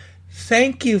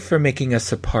 Thank you for making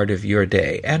us a part of your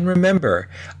day. And remember,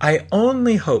 I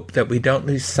only hope that we don't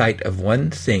lose sight of one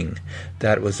thing,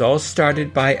 that it was all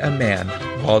started by a man,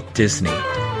 Walt Disney,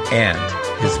 and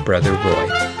his brother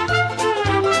Roy.